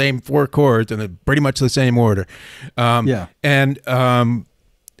on the same four chords and they're pretty much the same order. And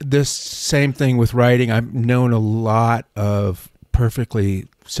this same thing with writing. I've known a lot of perfectly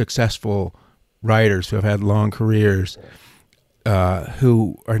successful writers who have had long careers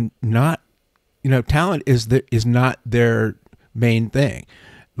who are not, talent is not their main thing.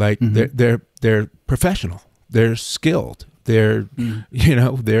 Like they're professional, they're skilled, they're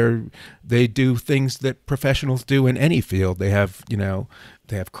they do things that professionals do in any field. They have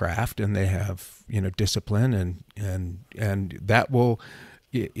craft and they have discipline and that will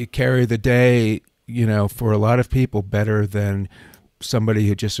you carry the day for a lot of people better than somebody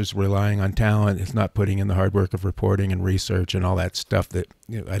who just is relying on talent, is not putting in the hard work of reporting and research and all that stuff that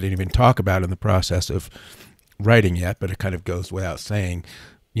I didn't even talk about in the process of writing yet, but it kind of goes without saying.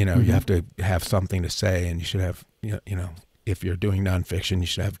 You have to have something to say, and you should have, if you're doing nonfiction, you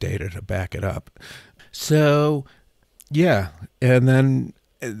should have data to back it up. So, yeah. And then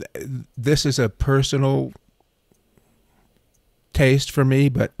this is a personal taste for me,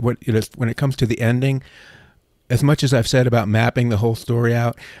 but when it comes to the ending, as much as I've said about mapping the whole story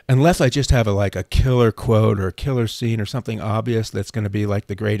out, unless I just have a killer quote or a killer scene or something obvious that's going to be like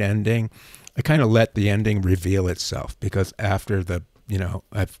the great ending, I kind of let the ending reveal itself, because after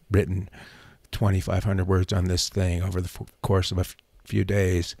I've written 2,500 words on this thing over the course of a few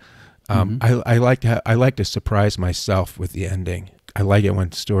days. I like to surprise myself with the ending. I like it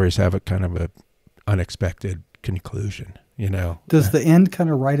when stories have a kind of a unexpected conclusion. Does the end kind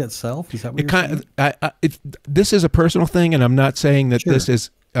of write itself? Is that what you're saying? This is a personal thing, and I'm not saying that this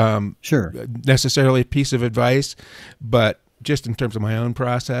is necessarily a piece of advice, but just in terms of my own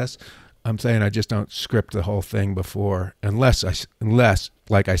process, I'm saying I just don't script the whole thing before, unless,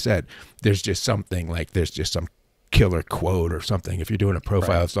 like I said, there's just some killer quote or something. If you're doing a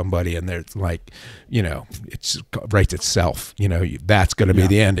profile of somebody and there's it writes itself, that's going to be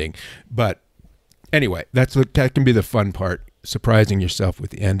the ending. But anyway, that can be the fun part, surprising yourself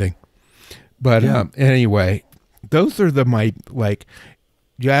with the ending. But anyway, those are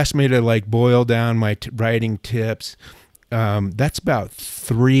you asked me to boil down my writing tips. That's about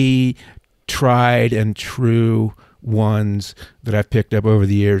 3 tried and true ones that I've picked up over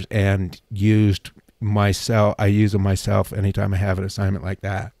the years and used myself. I use them myself anytime I have an assignment like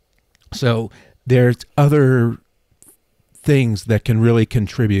that. So there's other things that can really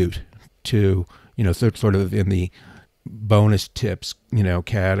contribute to, sort of in the bonus tips,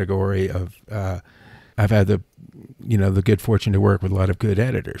 category of, I've had the good fortune to work with a lot of good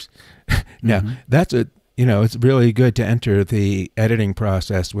editors. Now that's it's really good to enter the editing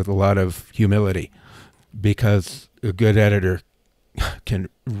process with a lot of humility, because a good editor can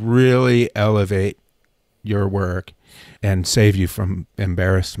really elevate your work and save you from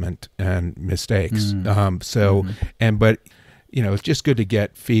embarrassment and mistakes. But it's just good to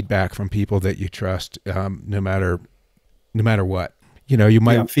get feedback from people that you trust, no matter what. You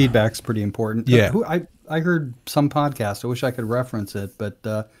might feedback's pretty important. Yeah. I heard some podcast, I wish I could reference it, but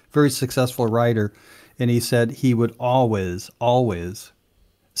very successful writer, and he said he would always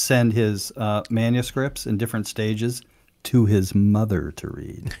send his manuscripts in different stages to his mother to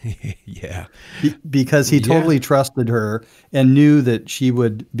read. Yeah. Because he totally trusted her and knew that she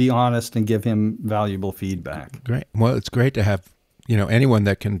would be honest and give him valuable feedback. Great. Well, it's great to have, anyone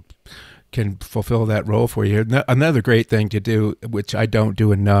that can fulfill that role for you. Another great thing to do, which I don't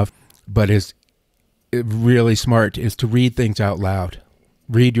do enough, but is really smart, is to read things out loud.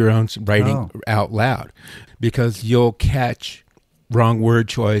 Read your own writing out loud, because you'll catch wrong word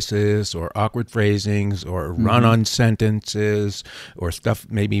choices or awkward phrasings or run-on sentences or stuff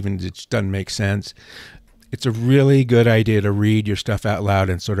maybe even that just doesn't make sense. It's a really good idea to read your stuff out loud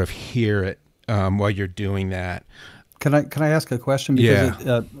and sort of hear it while you're doing that. Can I ask a question?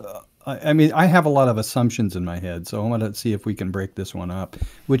 Because I have a lot of assumptions in my head, so I want to see if we can break this one up,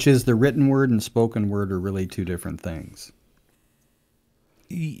 which is the written word and spoken word are really two different things.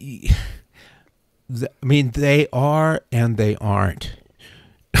 They are and they aren't.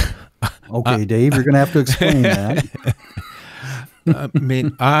 Okay, Dave, you're going to have to explain that.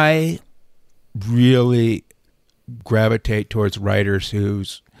 I really gravitate towards writers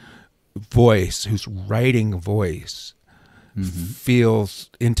whose voice, whose writing voice feels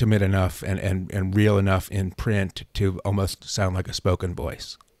intimate enough and real enough in print to almost sound like a spoken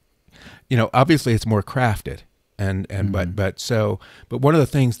voice. Obviously it's more crafted. But one of the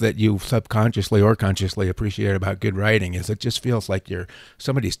things that you subconsciously or consciously appreciate about good writing is it just feels like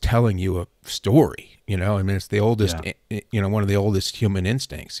somebody's telling you a story. It's the oldest, one of the oldest human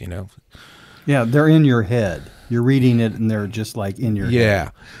instincts. Yeah, they're in your head. You're reading it, and they're just like in your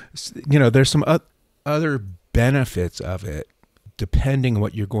head. Yeah, there's some other benefits of it, depending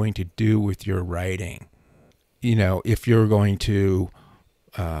what you're going to do with your writing. If you're going to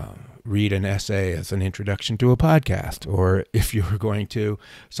read an essay as an introduction to a podcast, or if you're going to,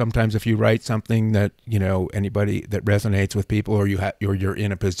 sometimes if you write something that, anybody that resonates with people, or you're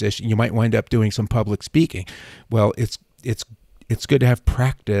in a position, you might wind up doing some public speaking. Well, it's good to have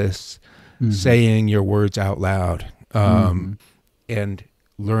practice saying your words out loud, and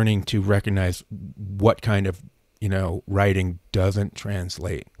learning to recognize what kind of, writing doesn't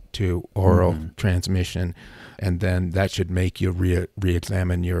translate to oral transmission. And then that should make you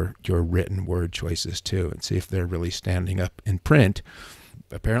re-examine your written word choices too, and see if they're really standing up in print.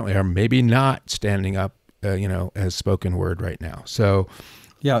 Apparently are maybe not standing up, as spoken word right now. So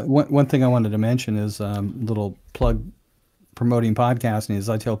yeah, one thing I wanted to mention is little plug promoting podcasting is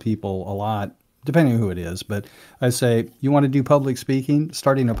I tell people a lot, depending on who it is, but I say, you want to do public speaking,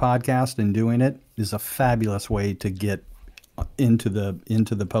 starting a podcast and doing it is a fabulous way to get into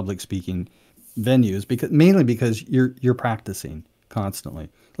the public speaking venues, mainly because you're practicing constantly.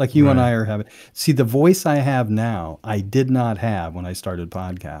 Like you and I are having. See, the voice I have now, I did not have when I started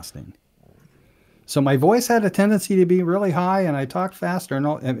podcasting. So my voice had a tendency to be really high, and I talked faster,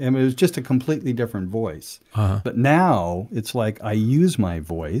 and it was just a completely different voice. But now it's like I use my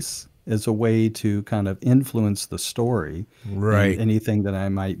voice as a way to kind of influence the story, and anything that I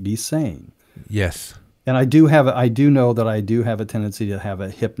might be saying. Yes. And I do know that I do have a tendency to have a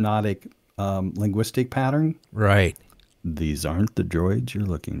hypnotic linguistic pattern. Right. These aren't the droids you're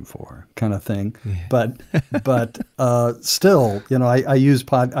looking for, kind of thing. Yeah. But still, I've used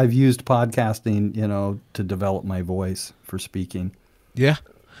podcasting, to develop my voice for speaking. Yeah.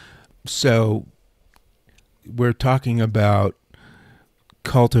 So we're talking about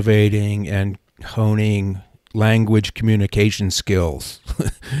cultivating and honing language communication skills,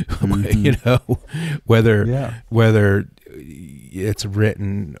 whether it's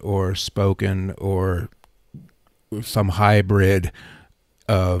written or spoken or some hybrid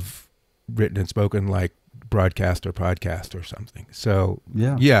of written and spoken, like broadcast or podcast or something. So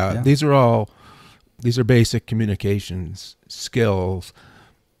these are basic communications skills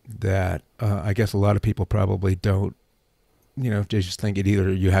that I guess a lot of people probably don't. They just think it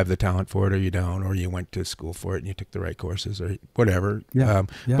either you have the talent for it or you don't, or you went to school for it and you took the right courses or whatever.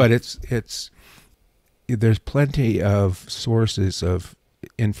 But there's plenty of sources of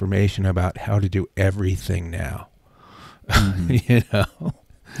information about how to do everything now. Yeah,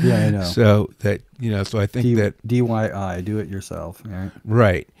 I know. So that, so I think that DIY, do it yourself. Right.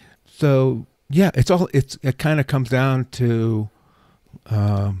 Right. So it kind of comes down to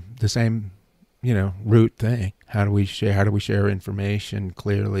the same, root thing. How do we share information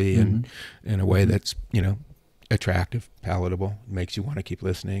clearly and in a way that's, attractive, palatable, makes you want to keep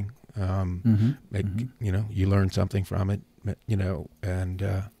listening. You learn something from it, and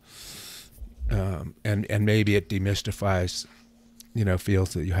maybe it demystifies,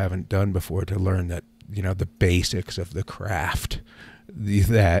 fields that you haven't done before, to learn that, the basics of the craft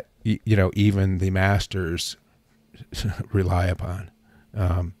that, even the masters rely upon.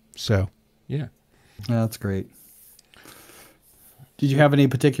 That's great. Did you have any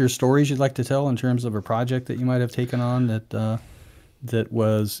particular stories you'd like to tell in terms of a project that you might have taken on that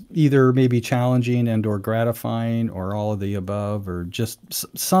was either maybe challenging and or gratifying, or all of the above, or just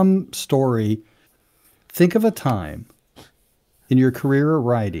some story? Think of a time in your career of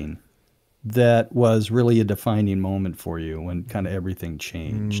writing that was really a defining moment for you, when kind of everything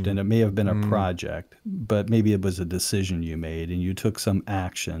changed. And it may have been a project, but maybe it was a decision you made and you took some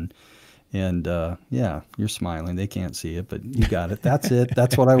action. And you're smiling. They can't see it, but you got it. That's it.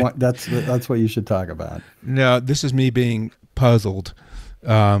 That's what I want. That's what you should talk about. No, this is me being puzzled.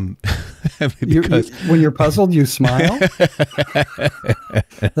 When you're puzzled, you smile.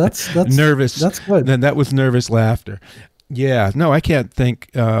 That's nervous. That's good. Then that was nervous laughter. Yeah. No, I can't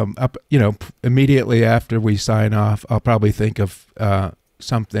think. Immediately after we sign off, I'll probably think of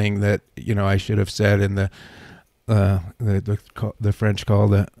something that I should have said in the French call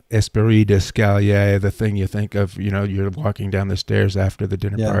the esprit d'escalier, the thing you think of, you're walking down the stairs after the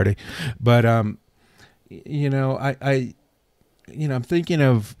dinner party. But, I'm thinking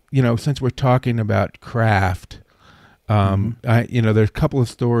of, since we're talking about craft, there's a couple of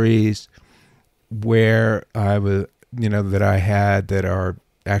stories where I was, that I had that are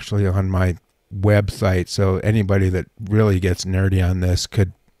actually on my website. So anybody that really gets nerdy on this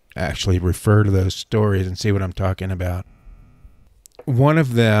could actually refer to those stories and see what I'm talking about. One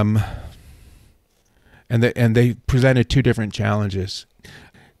of them, and they presented two different challenges.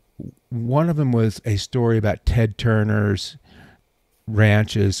 One of them was a story about Ted Turner's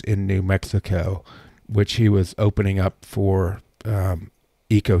ranches in New Mexico, which he was opening up for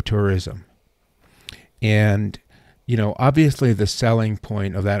ecotourism. And, obviously the selling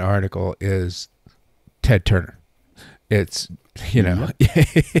point of that article is Ted Turner. It's,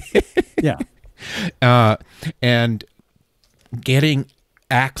 Yeah. And getting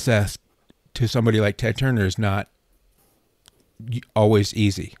access to somebody like Ted Turner is not always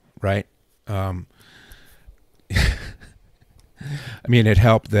easy, right? It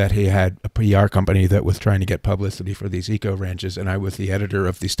helped that he had a PR company that was trying to get publicity for these eco ranches, and I was the editor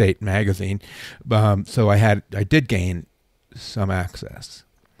of the state magazine, so I did gain some access.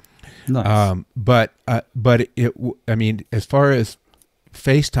 Nice. But as far as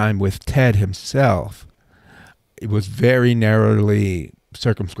FaceTime with Ted himself, it was very narrowly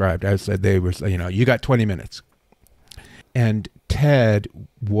circumscribed. I said they were, you got 20 minutes, and Ted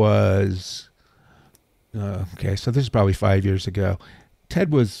was. Okay, so this is probably 5 years ago.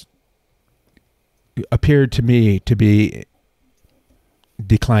 Ted appeared to me to be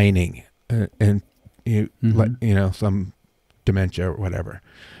declining, and some dementia or whatever.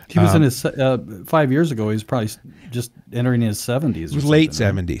 He was in his 5 years ago. He was probably just entering his 70s. It was late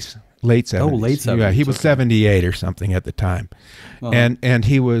 70s. Late 70s. Oh, late 70s. Yeah, he was 78 or something at the time, and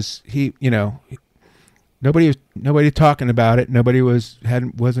nobody was talking about it. Nobody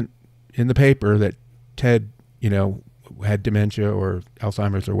wasn't in the paper that Ted, had dementia or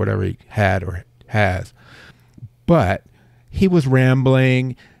Alzheimer's or whatever he had or has. But he was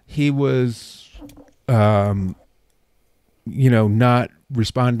rambling. He was, not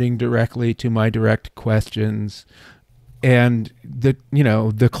responding directly to my direct questions. And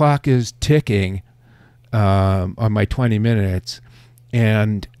the clock is ticking on my 20 minutes.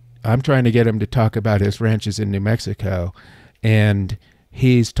 And I'm trying to get him to talk about his ranches in New Mexico. And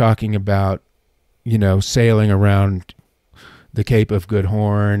he's talking about, sailing around the Cape of Good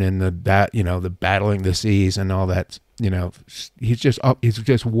Horn and the battling the seas and all that. He's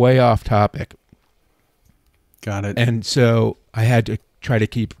just way off topic. Got it. And so I had to try to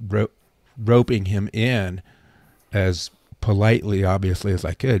keep roping him in as politely, obviously, as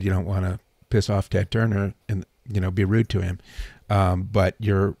I could. You don't want to piss off Ted Turner and be rude to him, but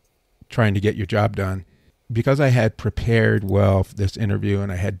you're trying to get your job done. Because I had prepared well for this interview and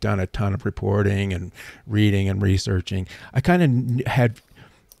I had done a ton of reporting and reading and researching, I kind of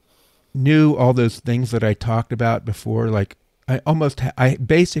knew all those things that I talked about before. Like I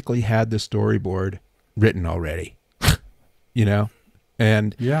basically had the storyboard written already,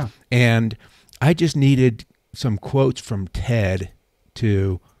 and yeah, and I just needed some quotes from Ted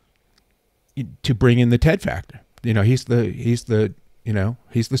to bring in the Ted factor. He's the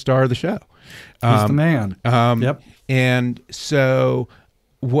star of the show. He's the man. Yep. And so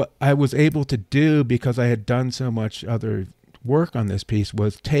what I was able to do, because I had done so much other work on this piece,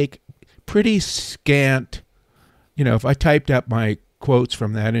 was take pretty scant, if I typed up my quotes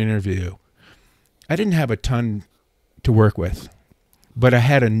from that interview, I didn't have a ton to work with, but I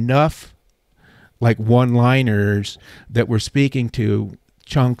had enough like one-liners that were speaking to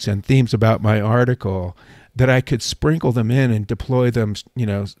chunks and themes about my article that I could sprinkle them in and deploy them,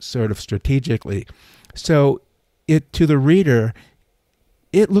 sort of strategically. So to the reader,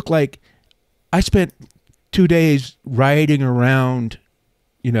 it looked like I spent 2 days riding around,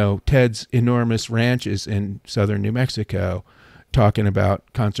 Ted's enormous ranches in southern New Mexico, talking about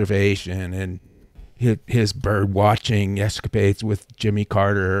conservation and his bird watching escapades with Jimmy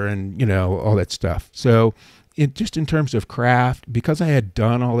Carter and, all that stuff. So just in terms of craft, because I had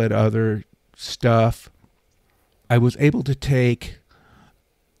done all that other stuff, I was able to take,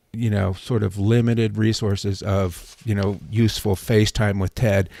 sort of limited resources of, useful FaceTime with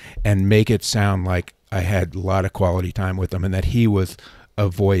Ted and make it sound like I had a lot of quality time with him and that he was a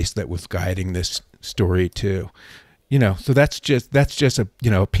voice that was guiding this story too. So that's just a,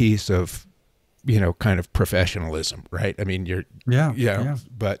 a piece of, kind of professionalism, right? I mean, yeah.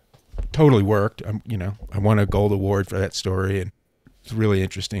 But totally worked. I won a gold award for that story, and it's a really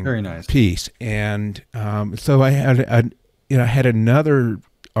interesting, very nice piece. And so I had another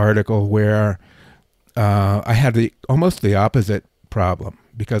article where I had almost the opposite problem.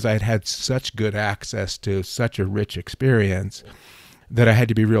 because I had had such good access to such a rich experience that I had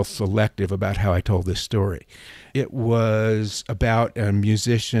to be real selective about how I told this story. It was about a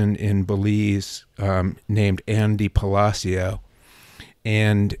musician in Belize named Andy Palacio,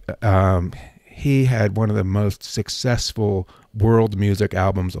 and he had one of the most successful world music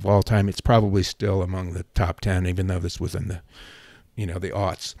albums of all time. It's probably still among the top 10, even though this was in the, the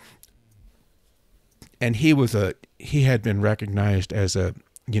aughts. And he had been recognized as a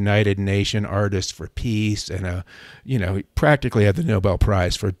United Nation artist for peace, and he practically had the Nobel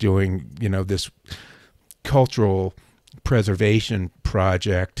Prize for doing, this cultural preservation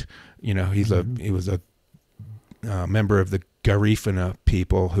project. He was a member of the Garifuna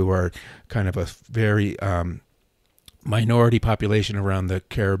people, who are kind of a very minority population around the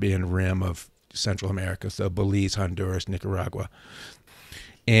Caribbean rim of Central America, so Belize, Honduras, Nicaragua.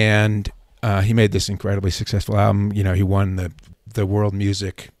 And he made this incredibly successful album. He won the World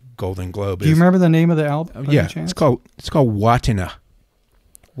Music Golden Globe. Do you remember the name of the album? Yeah, it's called Watina.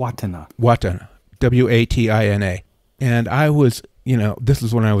 Watina. Watina. Watina. And I was, this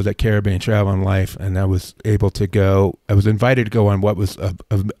was when I was at Caribbean Travel and Life, and I was able to go. I was invited to go on what was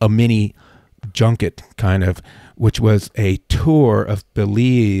a mini junket kind of, which was a tour of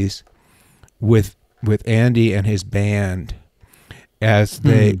Belize with Andy and his band as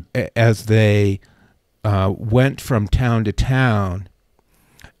they went from town to town,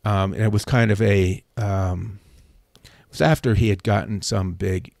 and it was kind of it was after he had gotten some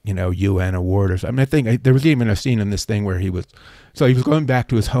big UN award or something. I think there was even a scene in this thing where he was going back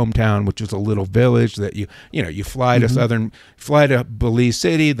to his hometown, which was a little village that you fly to fly to Belize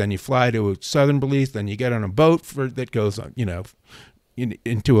City, then you fly to southern Belize, then you get on a boat that goes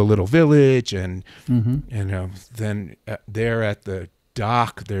into a little village, and then there at the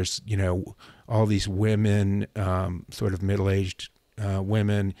dock there's all these women, sort of middle-aged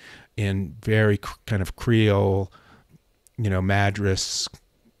women in very kind of Creole, madras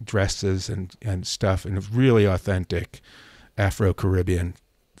dresses and stuff, and really authentic Afro-Caribbean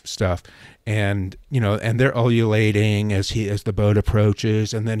stuff. And and they're ululating as the boat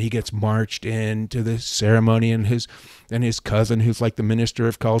approaches, and then he gets marched into the ceremony, and his cousin, who's like the minister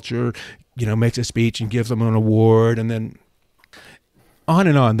of culture, makes a speech and gives him an award, and then on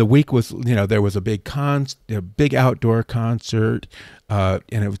and on. The week was, there was a big outdoor concert, and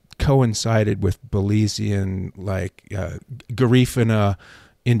it coincided with Belizean, Garifuna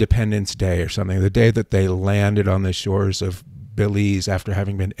Independence Day or something, the day that they landed on the shores of Belize after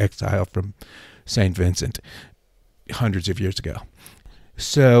having been exiled from St. Vincent hundreds of years ago.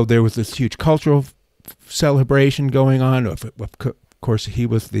 So there was this huge cultural celebration going on. Of course, he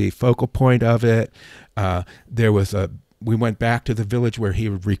was the focal point of it. We went back to the village where he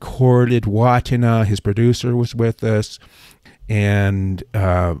recorded Watina. His producer was with us, and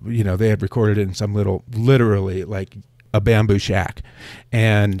they had recorded it in some literally like a bamboo shack,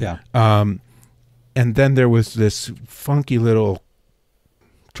 and then there was this funky little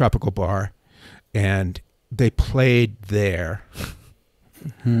tropical bar, and they played there,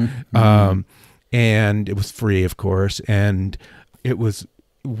 and it was free, of course, and it was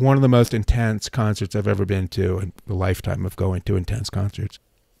one of the most intense concerts I've ever been to in the lifetime of going to intense concerts.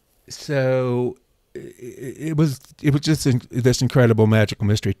 So it was just this incredible magical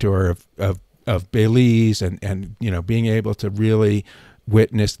mystery tour of Belize, and being able to really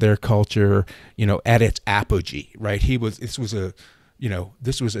witness their culture, at its apogee, right? This was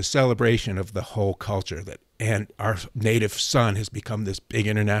a celebration of the whole culture, and our native son has become this big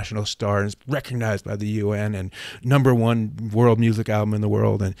international star and is recognized by the UN and #1 world music album in the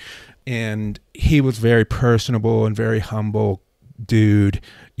world. And he was very personable and very humble dude.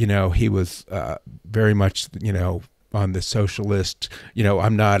 He was very much, on the socialist,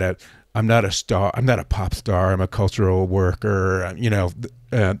 I'm not a star. I'm not a pop star. I'm a cultural worker.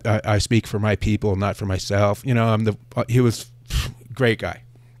 I speak for my people, not for myself. He was a great guy.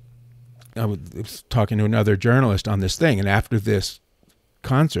 I was talking to another journalist on this thing, and after this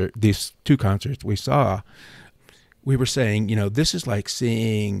concert, these two concerts we saw, we were saying, this is like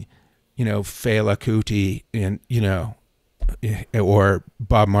seeing, Fela Kuti or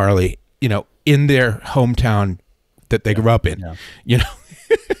Bob Marley, in their hometown that they grew up in. It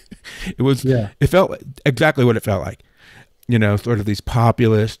felt exactly what it felt like, sort of these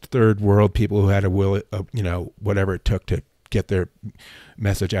populist third world people who had a will, whatever it took to get their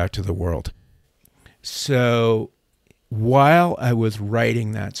message out to the world. So while I was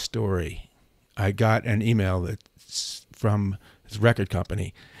writing that story, I got an email from his record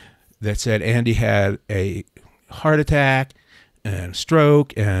company that said Andy had a heart attack and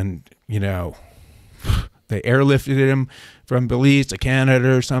stroke, and they airlifted him from Belize to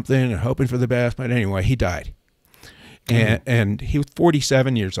Canada or something, and hoping for the best. But anyway, he died, and he was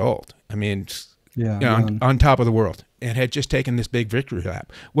 47 years old. I mean, on top of the world, and had just taken this big victory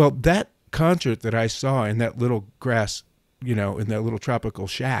lap. Well, that concert that I saw in that little grass, in that little tropical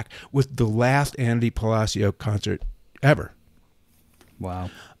shack, was the last Andy Palacio concert ever. Wow.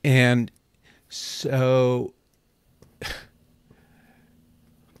 And so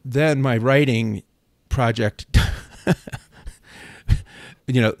then my writing project,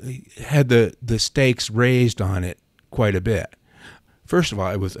 had the stakes raised on it quite a bit. First of all,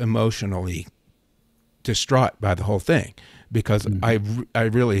 I was emotionally distraught by the whole thing because I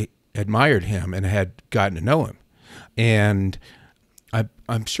really admired him and had gotten to know him. And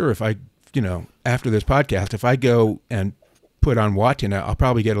I'm sure if I, after this podcast, if I go and put on Watina, I'll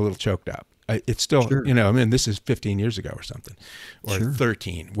probably get a little choked up. It's still, sure. This is 15 years ago or something, or sure.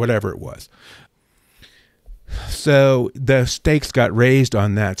 13, whatever it was. So the stakes got raised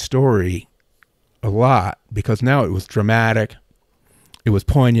on that story a lot because now it was dramatic. It was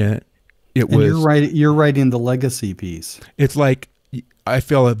poignant. You're writing the legacy piece. It's like I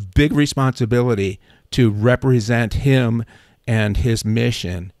feel a big responsibility to represent him and his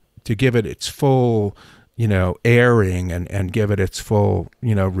mission, to give it its full, airing and give it its full,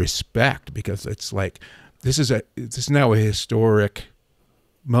 respect, because it's like this is now a historic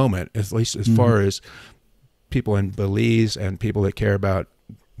moment, at least as far as people in Belize and people that care about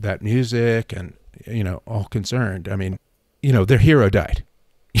that music and all concerned. I mean, their hero died.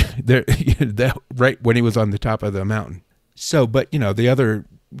 Right when he was on the top of the mountain. So, but the other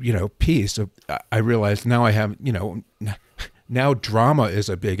piece of, I realized now I have now drama is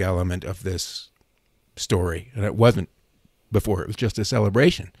a big element of this story, and it wasn't before. It was just a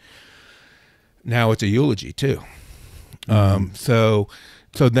celebration. Now it's a eulogy too. So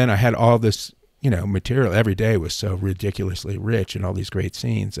then I had all this material. Every day was so ridiculously rich and all these great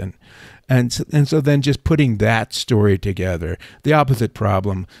scenes, and so then just putting that story together, the opposite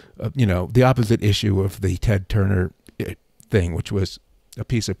problem, the opposite issue of the Ted Turner thing, which was a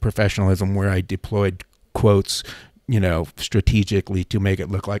piece of professionalism where I deployed quotes, strategically to make it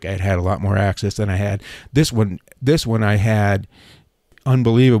look like I had a lot more access than I had. This one I had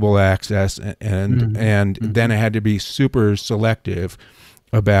unbelievable access, and then I had to be super selective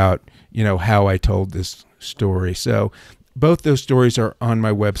about how I told this story. So both those stories are on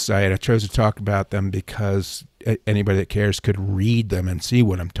my website. I chose to talk about them because anybody that cares could read them and see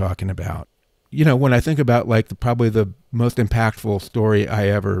what I'm talking about. When I think about probably the most impactful story I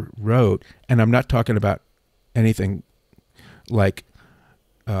ever wrote, and I'm not talking about anything like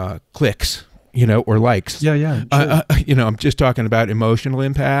clicks, or likes. Yeah. Sure. I'm just talking about emotional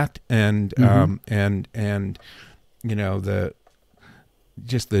impact and the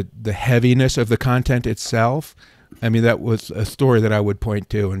heaviness of the content itself. I mean, that was a story that I would point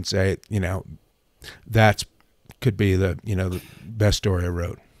to and say, that could be the best story I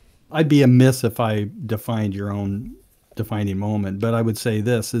wrote. I'd be amiss if I defined your own defining moment, but I would say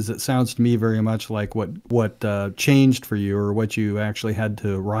this is, it sounds to me very much like what changed for you, or what you actually had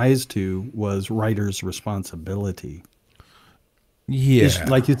to rise to, was writer's responsibility. Yeah.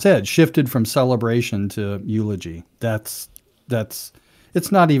 Like you said, shifted from celebration to eulogy. That's it's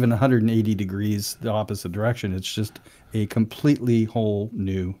not even 180 degrees the opposite direction. It's just a completely whole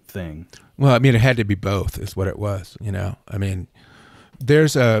new thing. Well, I mean, it had to be both is what it was, I mean,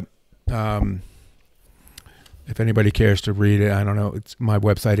 there's a, if anybody cares to read it, I don't know, my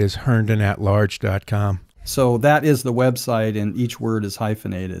website is herndonatlarge.com. So that is the website, and each word is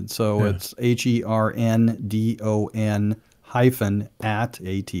hyphenated. So it's HERNDON -at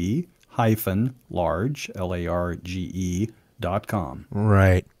large.com.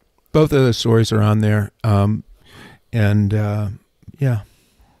 Right. Both of the stories are on there. Yeah.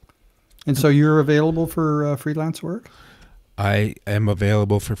 And so you're available for freelance work? I am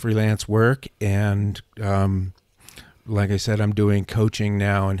available for freelance work, and like I said, I'm doing coaching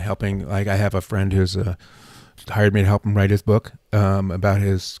now and helping. Like, I have a friend who's hired me to help him write his book about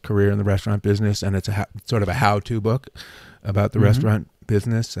his career in the restaurant business, and it's sort of a how-to book about the restaurant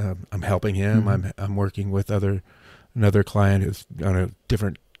business. I'm helping him. I'm working with another client who's on a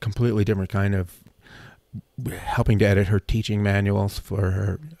completely different kind of, helping to edit her teaching manuals for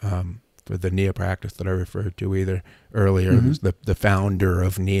her. For the NIA practice that I referred to earlier, the founder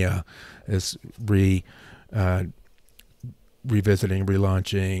of NIA is revisiting,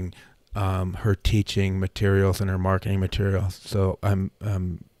 relaunching her teaching materials and her marketing materials. So I'm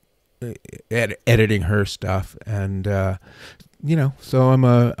editing her stuff, and so I'm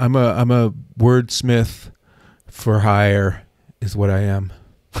a wordsmith for hire is what I am.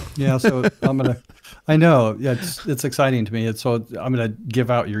 Yeah, so I'm I know. Yeah, it's exciting to me. So I'm going to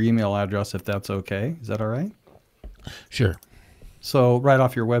give out your email address if that's okay. Is that all right? Sure. So right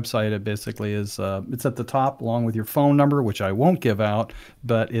off your website, it basically is, it's at the top along with your phone number, which I won't give out,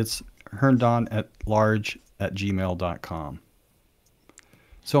 but it's herndon@large@gmail.com.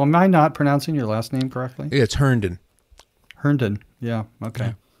 So am I not pronouncing your last name correctly? It's Herndon. Herndon. Yeah. Okay.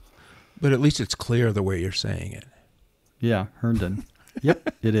 Yeah. But at least it's clear the way you're saying it. Yeah. Herndon.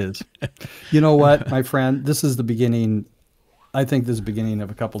 Yep, it is. You know what, my friend? This is the beginning. I think this is the beginning of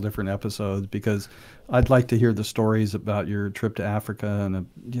a couple different episodes because I'd like to hear the stories about your trip to Africa. And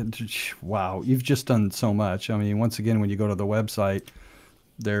wow, you've just done so much. I mean, once again, when you go to the website,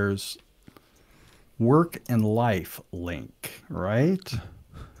 there's work and life link, right?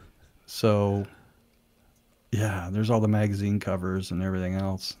 So, yeah, there's all the magazine covers and everything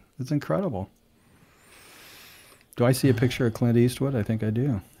else. It's incredible. Do I see a picture of Clint Eastwood? I think I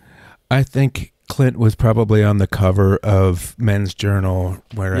do. I think Clint was probably on the cover of Men's Journal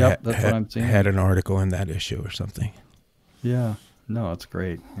where Yep, that's what I'm seeing. had an article in that issue or something. Yeah. No, it's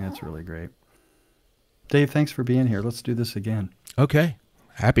great. Yeah, it's really great. Dave, thanks for being here. Let's do this again. Okay.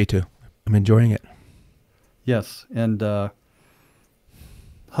 Happy to. I'm enjoying it. Yes. And hug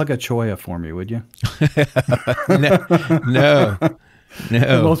a choya for me, would you? No.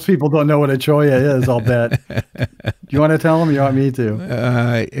 Most people don't know what a choya is, I'll bet. Do you want to tell them or you want me to?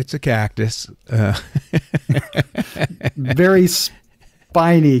 It's a cactus. Very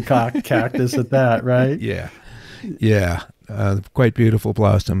spiny cactus at that, right? Yeah. Yeah. Quite beautiful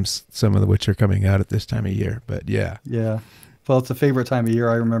blossoms, some of which are coming out at this time of year. But yeah. Yeah. Well, it's a favorite time of year.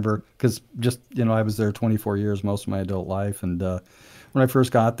 I remember because just, I was there 24 years, most of my adult life. And when I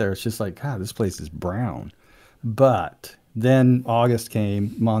first got there, it's just like, God, this place is brown. But then August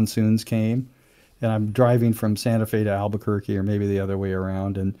came, monsoons came, and I'm driving from Santa Fe to Albuquerque or maybe the other way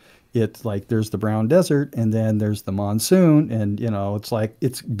around. And it's like there's the brown desert and then there's the monsoon. And, it's like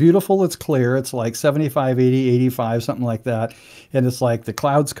it's beautiful. It's clear. It's like 75, 80, 85, something like that. And it's like the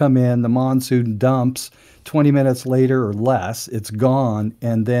clouds come in, the monsoon dumps. 20 minutes later or less, it's gone.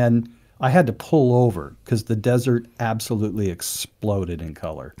 And then I had to pull over because the desert absolutely exploded in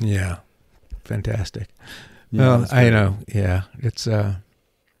color. Yeah. Fantastic. Yeah, well, I know. Yeah. It's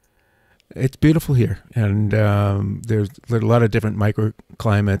beautiful here. And there's a lot of different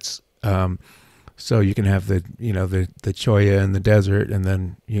microclimates. So you can have the cholla in the desert, and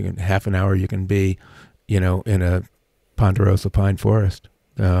then half an hour you can be, in a ponderosa pine forest.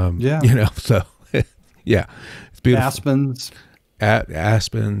 So yeah, it's beautiful.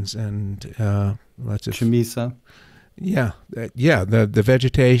 Aspens and lots of chamisa. Yeah, the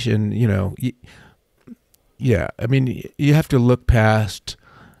vegetation. Yeah, I mean, you have to look past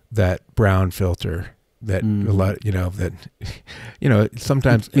that brown filter. That a lot,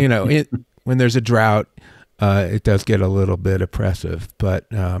 sometimes when there's a drought, it does get a little bit oppressive. But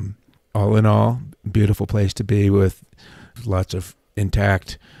all in all, beautiful place to be with lots of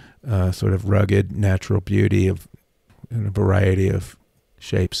intact. Sort of rugged natural beauty in a variety of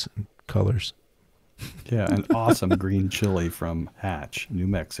shapes and colors. Yeah, an awesome green chili from Hatch, New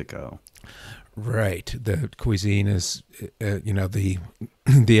Mexico. Right. The cuisine is, the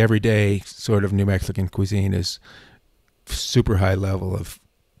everyday sort of New Mexican cuisine is super high level of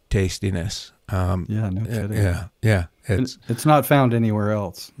tastiness. Yeah, no kidding. Yeah. It's not found anywhere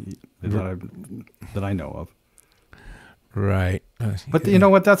else that I know of. Right. But you know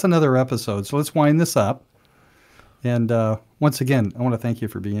what? That's another episode. So let's wind this up. And once again, I want to thank you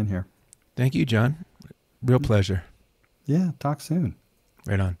for being here. Thank you, John. Real pleasure. Yeah, talk soon.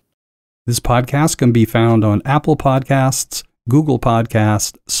 Right on. This podcast can be found on Apple Podcasts, Google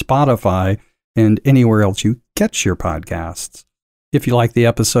Podcasts, Spotify, and anywhere else you catch your podcasts. If you like the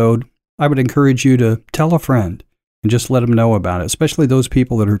episode, I would encourage you to tell a friend and just let them know about it, especially those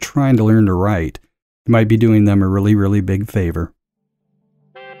people that are trying to learn to write. You might be doing them a really, really big favor.